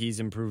 he's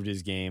improved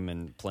his game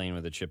and playing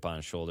with a chip on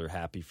his shoulder.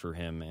 Happy for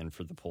him and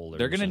for the Polars.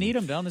 They're going to need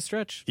him down the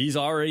stretch. He's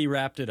already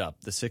wrapped it up.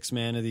 The 6th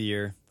man of the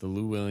year, the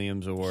Lou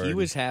Williams Award. He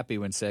was happy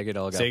when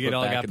Segadol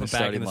got put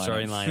back in the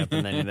starting lineup,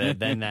 and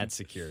then that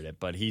secured it.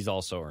 But he's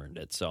also earned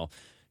it. So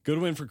good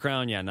win for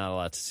Crown. Yeah, not a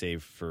lot to say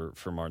for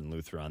Martin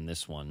Luther on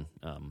this one.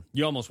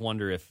 You almost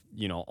wonder if,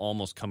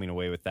 almost coming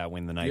away with that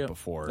win the night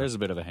before. There's a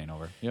bit of a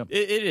hangover. Yep.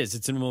 It is.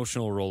 It's an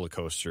emotional roller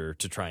coaster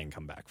to try and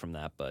come back from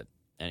that. But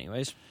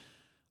anyways.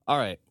 All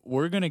right.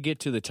 We're going to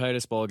get to the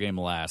tightest ball game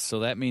last.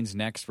 So that means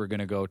next we're going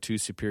to go to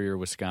Superior,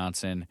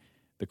 Wisconsin.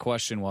 The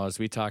question was,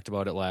 we talked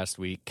about it last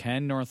week,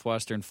 can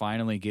Northwestern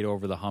finally get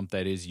over the hump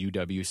that is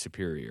UW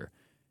Superior?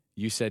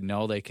 You said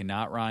no, they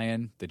cannot,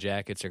 Ryan. The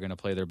Jackets are going to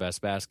play their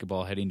best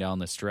basketball heading down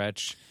the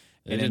stretch.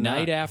 And a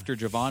night after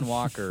Javon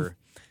Walker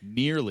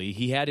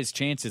he had his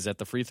chances at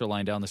the free throw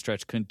line down the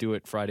stretch, couldn't do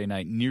it Friday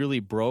night, nearly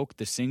broke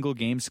the single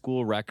game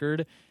school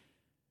record.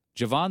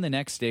 Javon the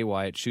next day,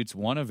 Wyatt, shoots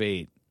 1 of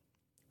 8,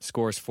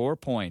 scores 4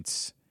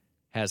 points,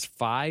 has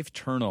 5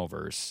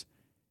 turnovers,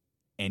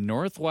 and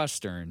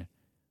Northwestern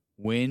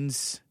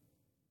wins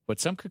what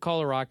some could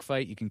call a rock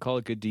fight. You can call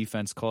it good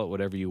defense, call it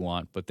whatever you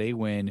want, but they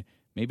win.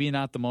 Maybe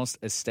not the most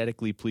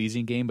aesthetically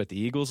pleasing game, but the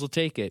Eagles will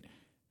take it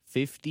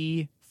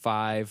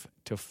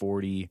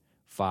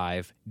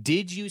 55-45.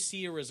 Did you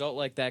see a result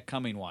like that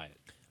coming, Wyatt?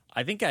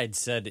 I think I'd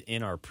said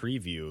in our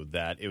preview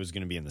that it was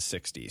going to be in the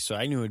 60s, so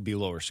I knew it would be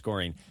lower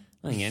scoring.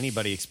 I don't think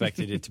anybody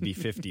expected it to be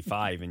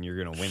 55 and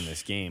you're going to win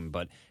this game.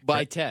 But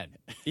by 10.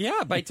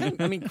 Yeah, by 10.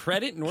 I mean,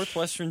 credit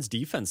Northwestern's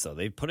defense, though.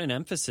 They've put an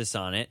emphasis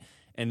on it,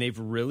 and they've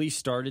really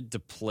started to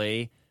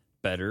play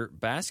better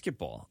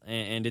basketball.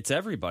 And it's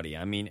everybody.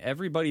 I mean,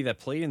 everybody that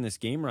played in this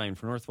game, Ryan,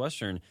 for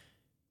Northwestern,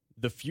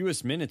 the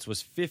fewest minutes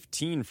was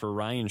 15 for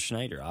Ryan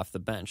Schneider off the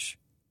bench.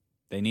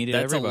 They needed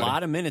That's everybody. a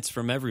lot of minutes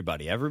from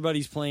everybody.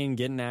 Everybody's playing,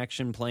 getting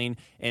action, playing,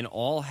 and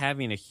all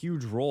having a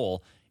huge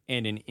role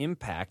and an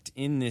impact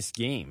in this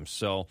game.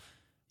 So,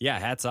 yeah,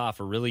 hats off.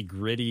 A really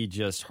gritty,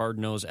 just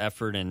hard-nosed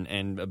effort,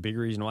 and a big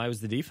reason why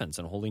was the defense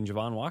and holding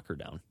Javon Walker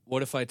down.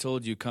 What if I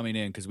told you coming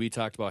in, because we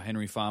talked about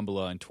Henry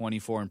Fambula and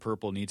 24 in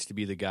purple needs to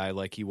be the guy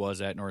like he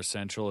was at North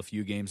Central a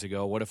few games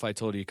ago. What if I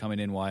told you coming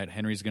in, Wyatt,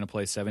 Henry's going to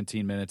play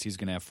 17 minutes, he's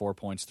going to have 4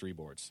 points, 3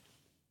 boards?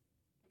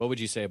 What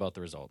would you say about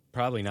the result?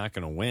 Probably not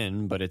going to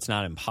win, but it's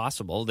not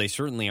impossible. They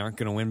certainly aren't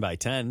going to win by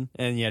 10,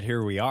 and yet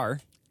here we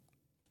are.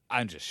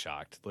 I'm just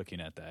shocked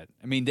looking at that.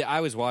 I mean, I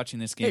was watching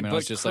this game and I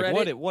was just like,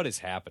 what is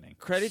happening?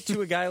 Credit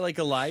to a guy like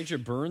Elijah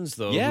Burns,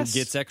 though, Yes.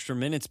 who gets extra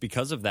minutes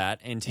because of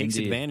that and takes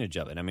Indeed. advantage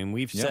of it. I mean,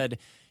 we've said,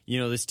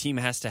 this team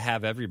has to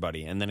have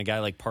everybody. And then a guy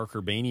like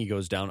Parker Bainey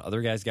goes down.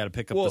 Other guys got to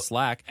pick up the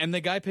slack. And the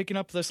guy picking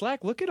up the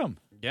slack, look at him.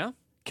 Yeah.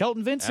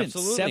 Kelton Vincent,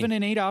 Absolutely. 7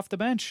 and 8 off the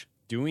bench.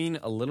 Doing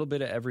a little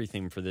bit of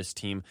everything for this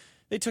team.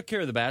 They took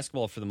care of the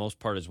basketball for the most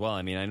part as well.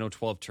 I mean, I know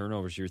 12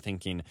 turnovers, you're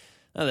thinking,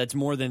 oh, that's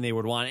more than they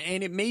would want.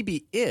 And it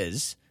maybe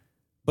is.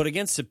 But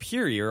against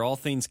Superior, all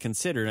things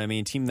considered, I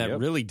mean, a team that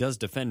really does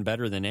defend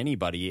better than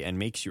anybody and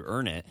makes you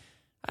earn it,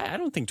 I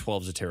don't think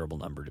 12 is a terrible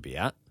number to be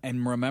at.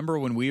 And remember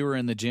when we were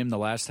in the gym the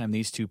last time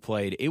these two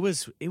played, it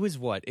was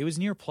what? It was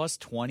near plus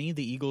 20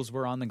 the Eagles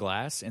were on the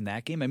glass in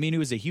that game. I mean, it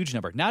was a huge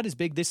number. Not as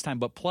big this time,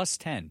 but plus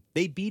 10.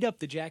 They beat up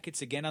the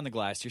Jackets again on the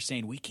glass. You're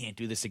saying we can't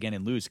do this again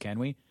and lose, can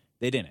we?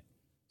 They didn't.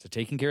 So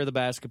taking care of the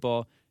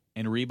basketball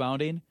and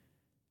rebounding,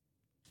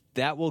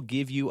 that will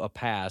give you a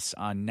pass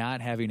on not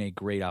having a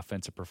great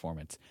offensive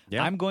performance.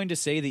 Yeah. I'm going to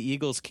say the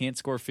Eagles can't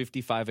score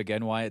 55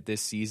 again, Wyatt,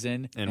 this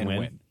season and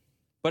win.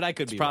 But I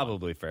could be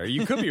probably fair.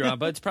 You could be wrong,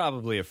 but it's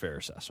probably a fair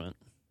assessment.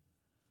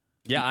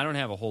 Yeah, I don't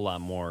have a whole lot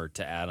more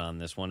to add on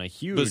this one. A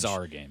huge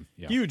bizarre game.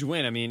 Yeah. Huge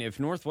win. I mean, if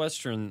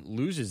Northwestern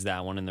loses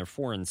that one and they're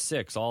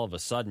 4-6, all of a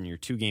sudden you're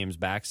 2 games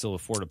back, still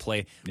with 4 to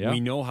play. Yeah.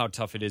 We know how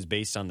tough it is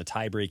based on the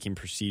tie-breaking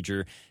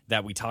procedure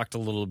that we talked a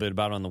little bit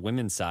about on the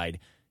women's side.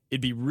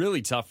 It'd be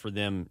really tough for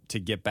them to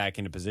get back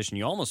into position.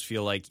 You almost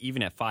feel like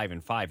even at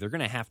 5-5, they're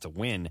going to have to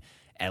win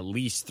at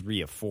least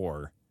 3 of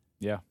 4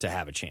 to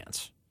have a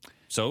chance.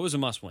 So it was a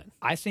must-win.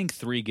 I think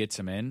 3 gets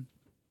them in.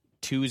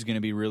 2 is going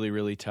to be really,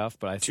 really tough,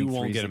 but I think 2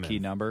 won't 3 is get the them key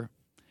in. number.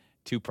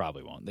 2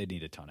 probably won't. They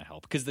need a ton of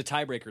help because the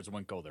tiebreakers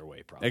wouldn't go their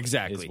way, probably.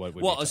 Exactly. is what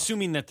would Well, be tough.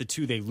 assuming that the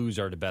 2 they lose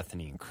are to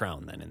Bethany and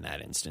Crown, then in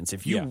that instance,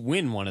 if you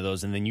win one of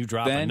those and then you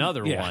drop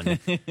another one,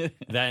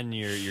 then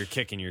you're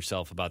kicking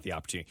yourself about the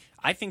opportunity.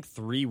 I think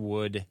 3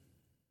 would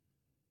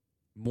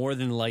more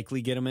than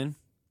likely get them in.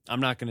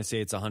 I'm not going to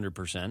say it's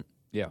 100%.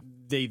 Yeah.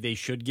 They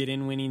should get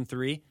in winning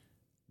 3,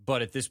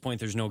 but at this point,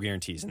 there's no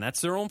guarantees, and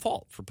that's their own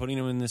fault for putting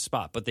them in this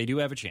spot. But they do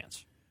have a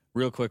chance.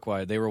 Real quick,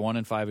 Wyatt, they were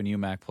 1-5 in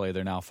UMAC play.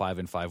 They're now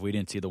 5-5. We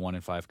didn't see the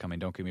 1-5 coming.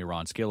 Don't get me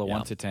wrong. Scale of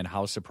 1 to 10.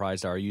 How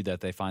surprised are you that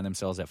they find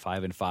themselves at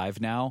 5-5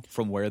 now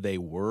from where they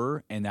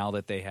were, and now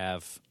that they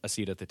have a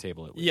seat at the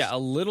table at least? Yeah, a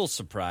little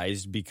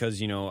surprised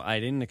because I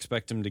didn't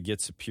expect them to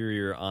get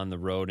Superior on the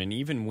road, and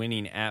even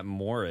winning at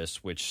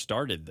Morris, which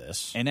started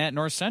this. And at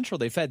North Central,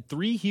 they've had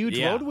 3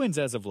 huge road wins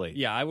as of late.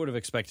 Yeah, I would have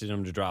expected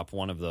them to drop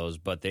one of those,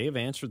 but they have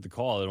answered the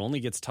call. It only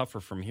gets tougher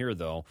from here,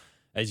 though,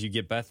 as you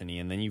get Bethany,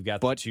 and then you've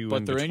got the 2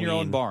 But they're in your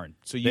own barn,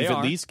 so you've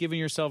at least given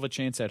yourself a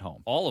chance at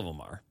home. All of them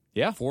are.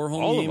 Yeah, 4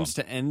 home all of games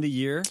to end the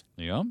year.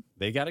 Yeah.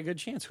 They got a good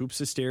chance. Hoops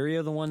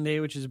Hysteria the one day,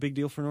 which is a big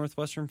deal for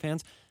Northwestern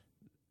fans.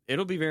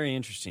 It'll be very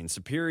interesting.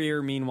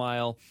 Superior,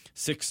 meanwhile,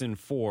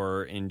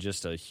 6-4 in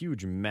just a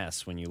huge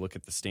mess when you look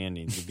at the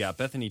standings. You've got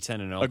Bethany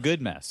 10-0. A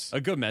good mess. A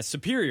good mess.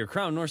 Superior,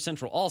 Crown, North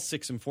Central, all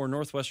 6-4.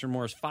 Northwestern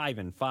Morris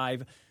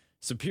 5-5.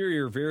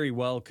 Superior very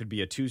well could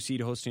be a 2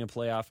 seed hosting a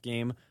playoff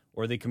game,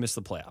 or they could miss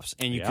the playoffs.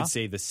 And you could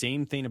say the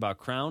same thing about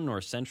Crown,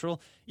 North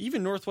Central.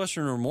 Even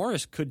Northwestern or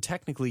Morris could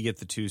technically get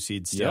the 2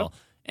 seed still,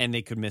 and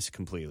they could miss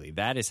completely.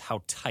 That is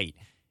how tight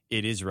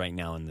it is right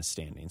now in the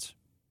standings.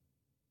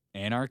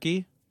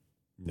 Anarchy?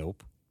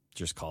 Nope.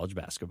 Just college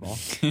basketball.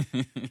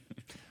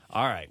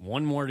 All right,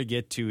 one more to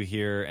get to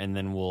here, and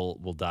then we'll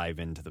dive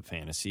into the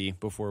fantasy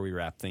before we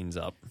wrap things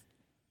up.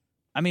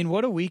 I mean,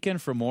 what a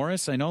weekend for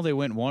Morris. I know they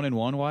went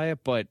 1-1,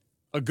 Wyatt, but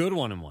a good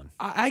 1-1.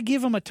 I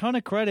give them a ton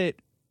of credit.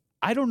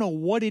 I don't know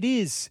what it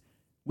is.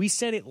 We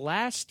said it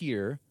last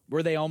year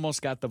where they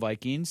almost got the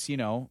Vikings, you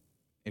know,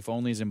 if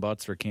onlys and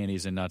buts for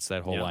candies and nuts,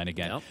 that whole line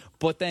again. Yep.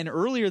 But then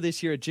earlier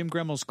this year at Jim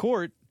Gremmel's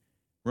court,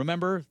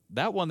 remember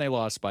that one they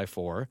lost by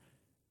 4.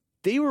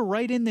 They were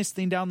right in this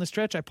thing down the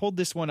stretch. I pulled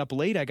this one up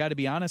late. I got to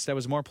be honest, I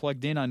was more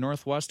plugged in on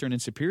Northwestern and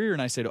Superior,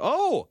 and I said,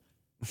 oh,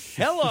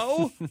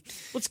 hello.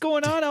 What's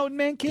going on out in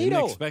Mankato?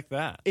 Didn't expect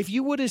that. If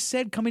you would have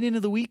said coming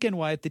into the weekend,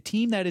 Wyatt, the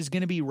team that is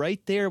going to be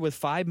right there with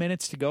 5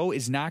 minutes to go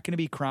is not going to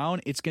be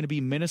Crown. It's going to be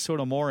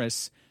Minnesota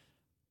Morris.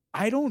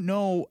 I don't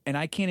know, and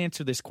I can't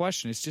answer this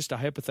question. It's just a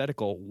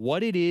hypothetical.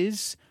 What it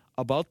is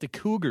about the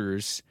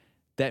Cougars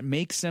that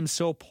makes them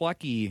so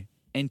plucky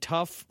and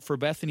tough for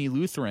Bethany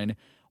Lutheran.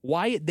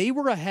 Why they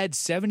were ahead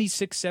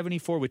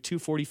 76-74 with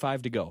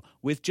 2:45 to go.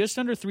 With just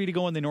under 3 to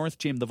go in the North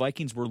Gym, the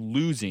Vikings were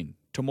losing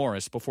to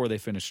Morris before they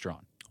finished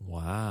strong.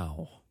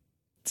 Wow.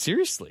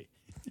 Seriously.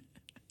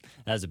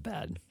 That's a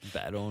bad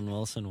Owen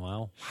Wilson.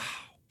 Wow.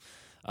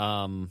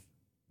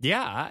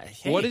 Yeah.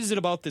 Hey, what is it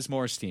about this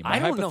Morris team? I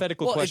don't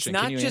hypothetical know. Well, question.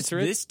 It's not Can you just answer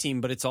it? this team,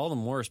 but it's all the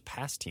Morris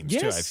past teams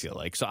too, Yes. I feel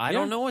like. So I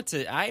don't know what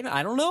to I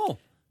don't know.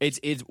 It's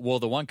well,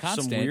 the one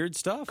constant, Some weird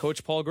stuff.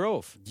 Coach Paul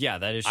Grove. Yeah,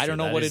 that is true. I don't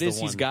know That what it is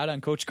the he's one. got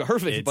on Coach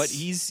Garvin, It's- but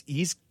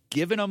he's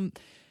given them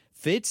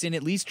fits and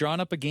at least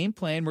drawn up a game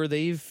plan where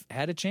they've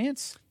had a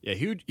chance. Yeah,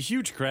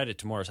 huge credit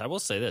to Morris. I will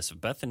say this.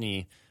 If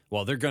Bethany,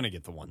 well, they're going to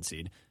get the 1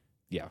 seed.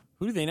 Yeah,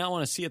 Who do they not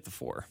want to see at the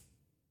 4?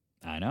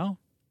 I know.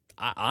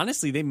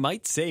 Honestly, they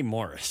might say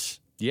Morris.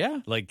 Yeah,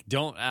 Like,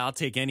 I'll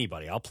take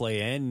anybody. I'll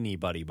play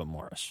anybody but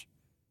Morris.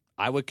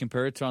 I would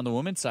compare it to on the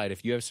women's side.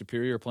 If you have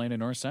Superior playing in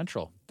North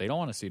Central, they don't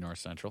want to see North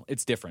Central.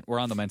 It's different. We're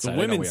on the men's The side. I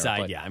know we women's are, side,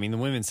 but yeah. I mean, the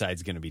women's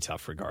side's going to be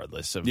tough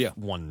regardless of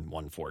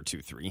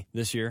 1-4-2-3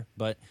 this year.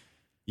 But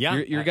yeah,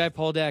 Your guy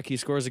Paul Dack, he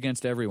scores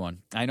against everyone.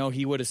 I know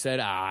he would have said,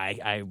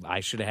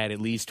 I should have had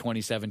at least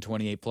 27,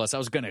 28 plus. I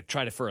was going to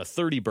try for a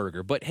 30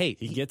 burger, but hey,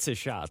 he gets his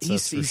shots.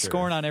 he's He's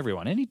scoring on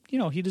everyone, and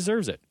he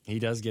deserves it. He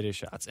does get his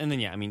shots. And then,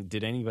 yeah, I mean,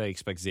 did anybody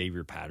expect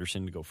Xavier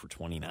Patterson to go for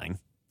 29?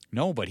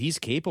 No, but he's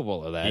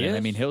capable of that. He And I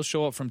is. mean, he'll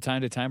show up from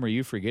time to time where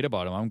you forget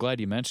about him. I'm glad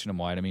you mentioned him,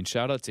 Wyatt. I mean,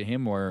 shout out to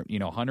him where,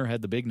 Hunter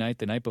had the big night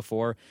the night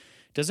before.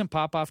 Doesn't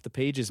pop off the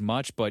page as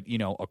much, but,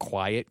 a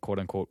quiet,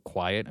 quote-unquote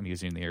quiet, I'm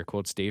using the air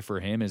quotes, day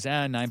for him is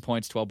 9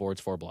 points, 12 boards,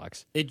 4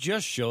 blocks. It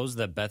just shows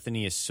that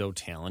Bethany is so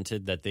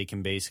talented that they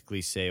can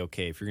basically say,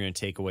 okay, if you're going to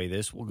take away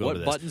this, we'll go What to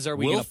this. buttons are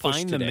we We'll gonna push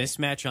find today? the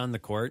mismatch on the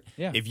court.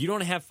 Yeah. If you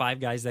don't have 5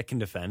 guys that can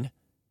defend,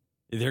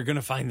 they're going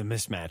to find the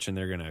mismatch and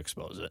they're going to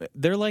expose it.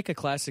 They're like a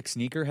classic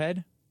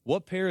sneakerhead.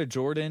 What pair of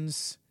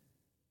Jordans,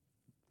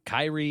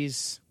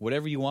 Kyrie's,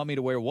 whatever you want me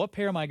to wear, what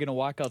pair am I going to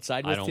walk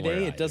outside I with don't today?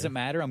 wear It doesn't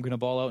matter. I'm going to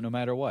ball out no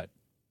matter what.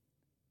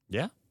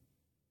 Yeah.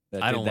 Did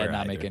don't that wear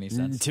not either. make any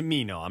sense? To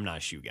me, no, I'm not a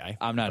shoe guy.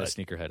 I'm not a but-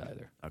 sneakerhead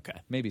either. Okay.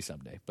 Maybe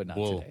someday, but not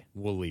We'll today.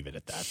 leave it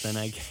at that then,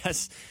 I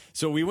guess.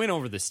 So we went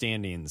over the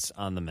standings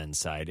on the men's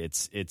side.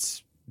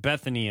 It's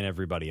Bethany and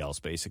everybody else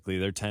basically.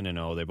 They're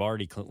 10-0. They've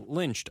already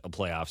clinched a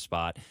playoff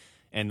spot,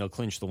 and they'll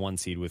clinch the 1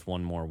 seed with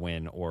one more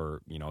win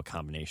or a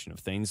combination of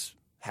things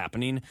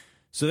happening.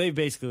 So they've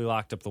basically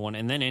locked up the 1,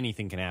 and then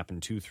anything can happen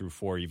 2 through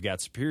 4. You've got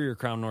Superior,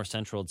 Crown, North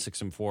Central at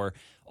 6-4,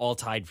 all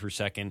tied for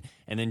second,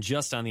 and then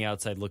just on the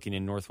outside looking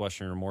in,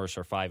 Northwestern or Morris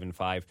are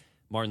 5-5,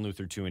 Martin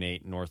Luther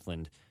 2-8,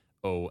 Northland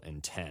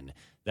 0-10.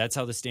 That's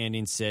how the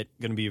standings sit.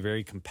 Going to be a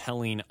very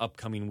compelling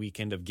upcoming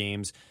weekend of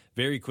games.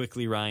 Very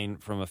quickly, Ryan,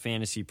 from a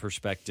fantasy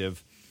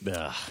perspective,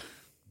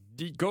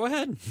 go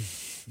ahead,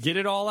 get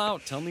it all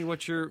out. Tell me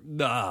what you're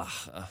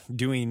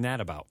doing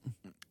that about.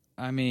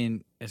 I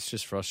mean, it's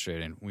just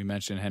frustrating. We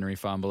mentioned Henry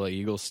Fambula.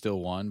 Eagles still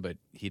won, but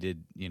he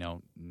did,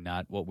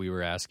 not what we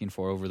were asking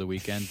for over the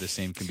weekend. The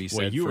same can be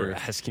What said you for were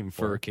asking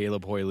for.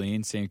 Caleb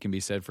Hoyleen. Same can be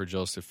said for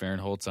Joseph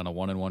Fahrenholtz on a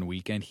 1-1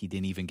 weekend. He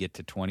didn't even get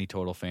to 20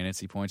 total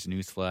fantasy points.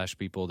 Newsflash,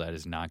 people, that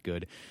is not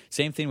good.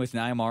 Same thing with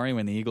Nyamari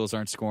when the Eagles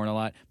aren't scoring a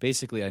lot.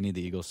 Basically, I need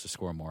the Eagles to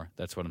score more.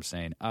 That's what I'm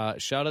saying.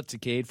 Shout out to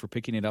Cade for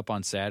picking it up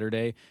on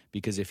Saturday,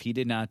 because if he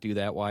did not do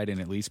that wide and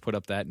at least put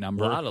up that A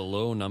number, lot of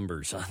low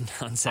numbers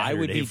on Saturday. I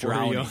would be for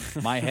drowning.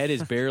 you. My head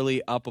is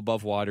barely up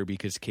above water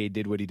because Cade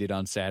did what he did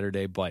on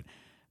Saturday, but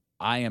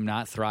I am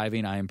not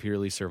thriving. I am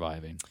purely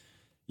surviving.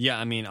 Yeah,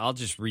 I mean, I'll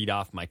just read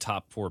off my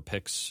top 4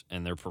 picks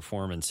and their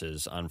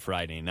performances on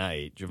Friday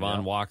night.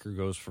 Javon Walker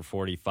goes for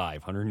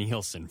 45, Hunter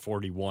Nielsen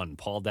 41,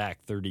 Paul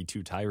Dack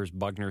 32, Tyrus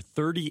Buckner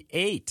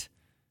 38.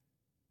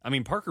 I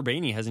mean, Parker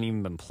Bainey hasn't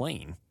even been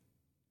playing,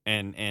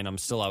 and I'm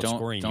still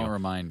outscoring you. Don't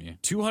remind me.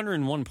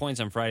 201 points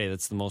on Friday.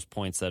 That's the most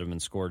points that have been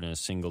scored in a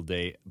single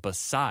day,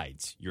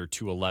 besides your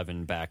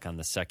 211 back on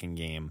the second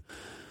game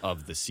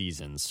of the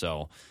season.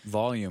 So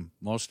volume,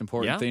 most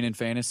important thing in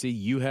fantasy.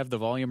 You have the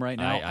volume right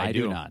now. I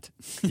do not.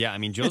 Yeah, I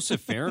mean,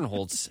 Joseph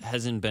Fahrenholtz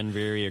hasn't been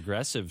very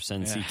aggressive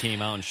since he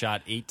came out and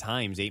shot 8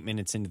 times 8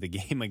 minutes into the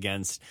game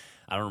against,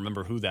 I don't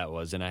remember who that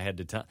was, and I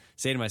had to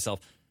say to myself,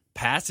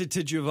 pass it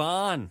to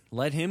Javon.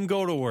 Let him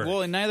go to work.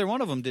 Well, and neither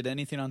one of them did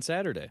anything on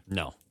Saturday.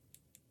 No.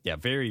 Yeah,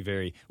 very,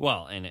 very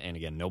well. And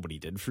again, nobody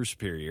did for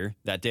Superior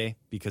that day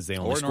because they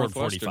only scored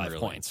 45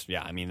 points.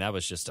 Yeah, I mean, that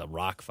was just a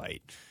rock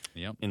fight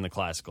in the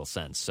classical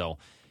sense. So,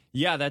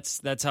 yeah,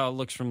 that's how it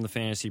looks from the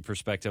fantasy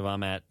perspective.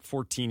 I'm at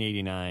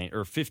 1489 or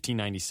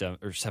 1597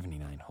 or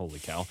 79. Holy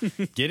cow.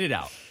 Get it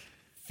out.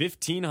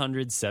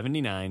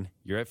 1,579.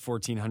 You're at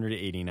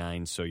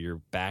 1,489, so you're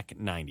back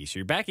 90. So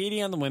you're back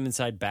 80 on the women's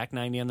side, back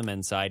 90 on the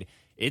men's side.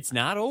 It's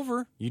not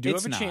over. You do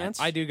have a chance.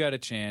 I do got a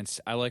chance.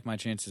 I like my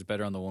chances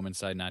better on the women's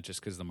side, not just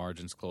because the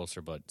margin's closer,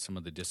 but some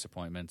of the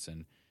disappointments,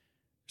 and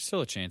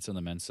still a chance on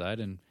the men's side.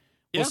 And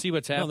we'll see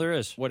what's happening. No, there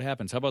is. What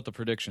happens? How about the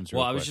predictions?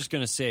 Well, I was just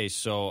going to say,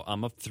 so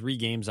I'm up 3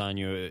 games on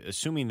you,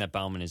 assuming that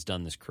Bauman has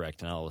done this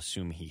correct, and I'll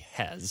assume he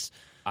has.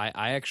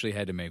 I actually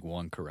had to make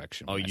one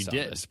correction. Oh, you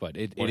did? This, but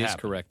it is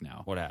correct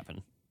now. What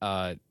happened?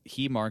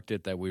 He marked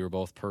it that we were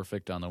both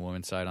perfect on the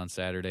women's side on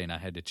Saturday, and I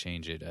had to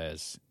change it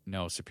as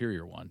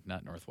Superior won,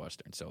 not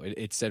Northwestern. So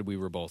it said we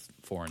were both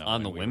 4-0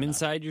 on the women's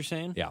side. You're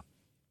saying? Yeah,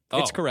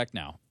 it's correct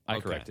now.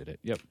 I corrected it.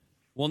 Yep.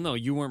 Well, no,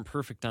 you weren't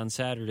perfect on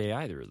Saturday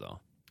either,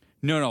 though.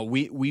 No.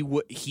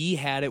 He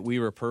had it. We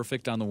were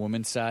perfect on the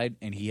women's side,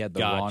 and he had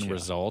the wrong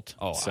result.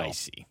 Oh, so, I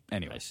see.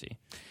 Anyway, I see.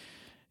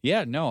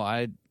 Yeah, no,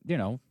 I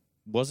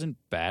wasn't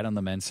bad on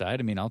the men's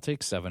side. I mean, I'll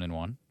take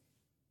 7-1.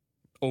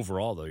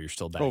 Overall, though, you're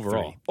still back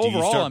overall. 3. Do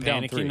you start I'm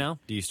down 3 now?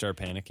 Do you start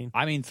panicking?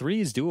 I mean,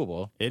 3 is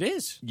doable. It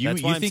is. You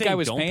think I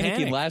was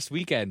panicking last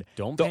weekend?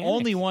 Don't The panic.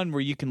 only one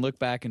where you can look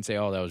back and say,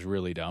 "Oh, that was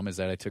really dumb," is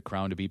that I took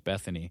Crown to beat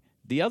Bethany.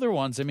 The other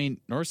ones, I mean,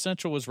 North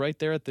Central was right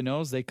there at the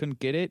nose; they couldn't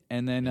get it,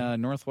 and then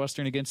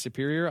Northwestern against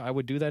Superior, I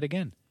would do that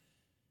again.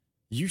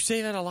 You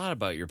say that a lot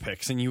about your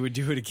picks, and you would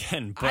do it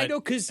again. But I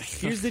know, because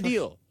here's the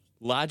deal: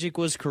 logic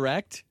was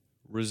correct,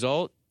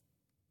 result.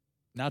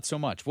 Not so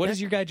much. What does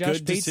your guy Josh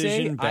Good Bates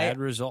decision, say? Bad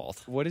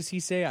result. What does he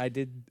say? I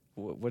did.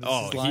 What is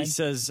his line? He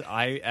says,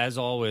 as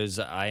always,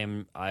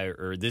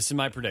 this is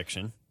my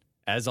prediction.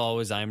 As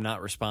always, I am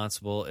not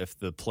responsible if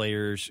the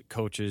players,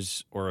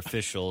 coaches, or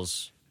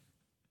officials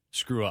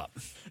screw up.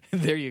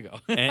 There you go.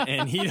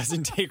 and he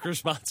doesn't take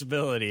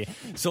responsibility.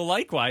 So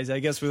likewise, I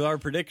guess with our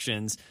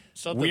predictions,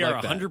 we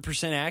are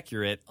 100%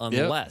 accurate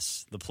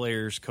unless the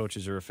players,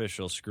 coaches, or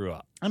officials screw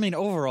up. I mean,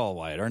 overall,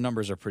 Wyatt, our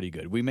numbers are pretty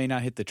good. We may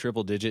not hit the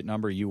triple-digit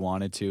number you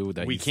wanted to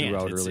that we you can't. threw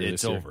out earlier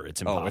It's this year. over.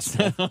 It's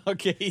impossible.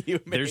 Okay.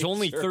 There's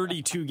only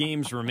 32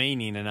 games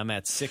remaining, and I'm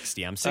at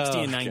 60. I'm 60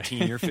 and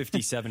 19. You're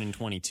 57 and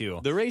 22.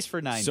 The race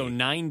for 90. So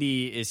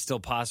 90 is still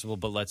possible,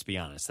 but let's be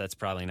honest. That's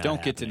probably not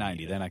Don't get to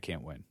 90. either. Then I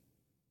can't win.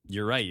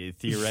 You're right. It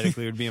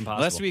theoretically would be impossible.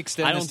 Unless we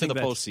extend this to the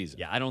postseason.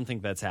 Yeah, I don't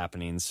think that's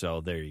happening, so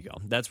there you go.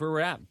 That's where we're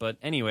at. But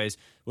anyways, it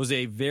was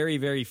a very,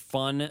 very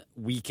fun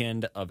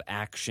weekend of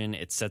action.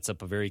 It sets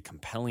up a very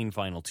compelling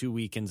final 2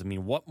 weekends. I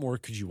mean, what more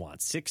could you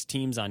want? 6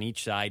 teams on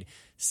each side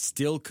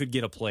still could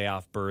get a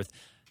playoff berth.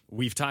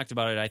 We've talked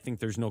about it. I think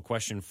there's no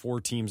question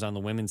 4 teams on the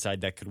women's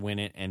side that could win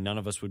it, and none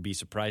of us would be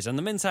surprised. On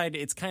the men's side,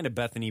 it's kind of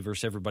Bethany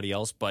versus everybody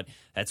else, but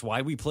that's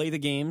why we play the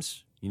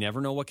games. You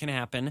never know what can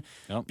happen.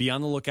 Yep. Be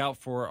on the lookout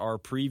for our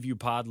preview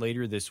pod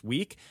later this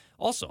week.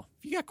 Also,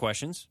 if you got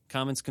questions,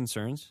 comments,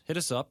 concerns, hit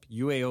us up,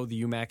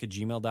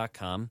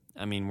 uaotheumac@gmail.com.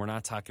 I mean, we're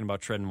not talking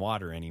about treading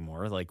water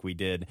anymore like we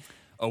did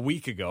a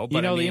week ago.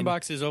 But the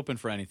inbox is open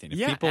for anything.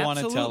 If people want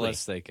to tell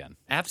us, they can.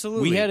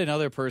 Absolutely. We had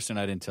another person,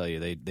 I didn't tell you.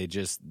 They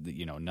just,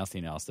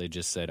 nothing else. They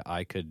just said,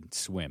 I could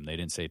swim. They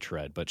didn't say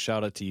tread. But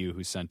shout out to you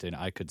who sent in,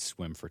 I could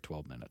swim for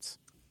 12 minutes.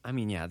 I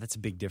mean, yeah, that's a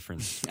big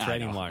difference.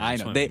 Treading water. I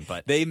know. Swimming,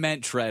 They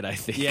meant tread, I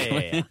think.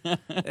 Yeah.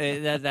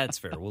 That's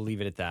fair. We'll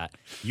leave it at that.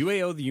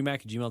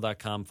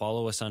 uaotheumac@gmail.com.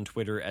 Follow us on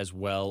Twitter as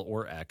well,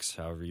 or X,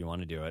 however you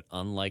want to do it.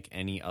 Unlike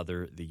any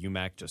other, the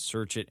UMAC, just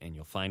search it and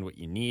you'll find what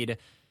you need.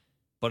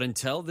 But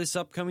until this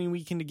upcoming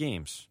weekend of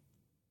games,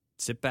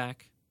 sit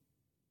back,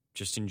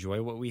 just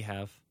enjoy what we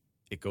have.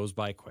 It goes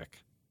by quick.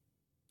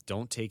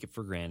 Don't take it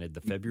for granted.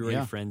 The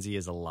February frenzy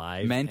is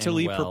alive.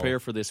 Mentally and well. prepare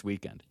for this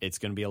weekend. It's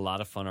going to be a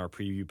lot of fun. Our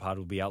preview pod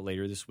will be out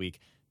later this week.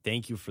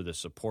 Thank you for the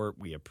support.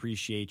 We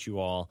appreciate you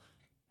all.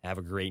 Have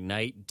a great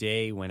night,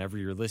 day, whenever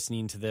you're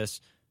listening to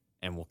this.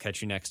 And we'll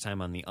catch you next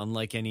time on the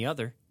Unlike Any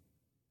Other,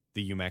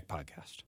 the UMAC podcast.